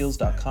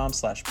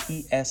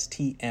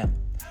perfectsoccerskills.com/PSTM.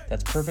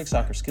 That's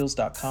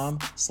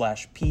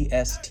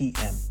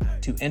perfectsoccerskills.com/PSTM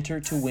to enter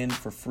to win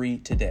for free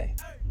today.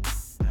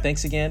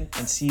 Thanks again,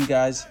 and see you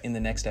guys in the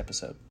next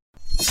episode.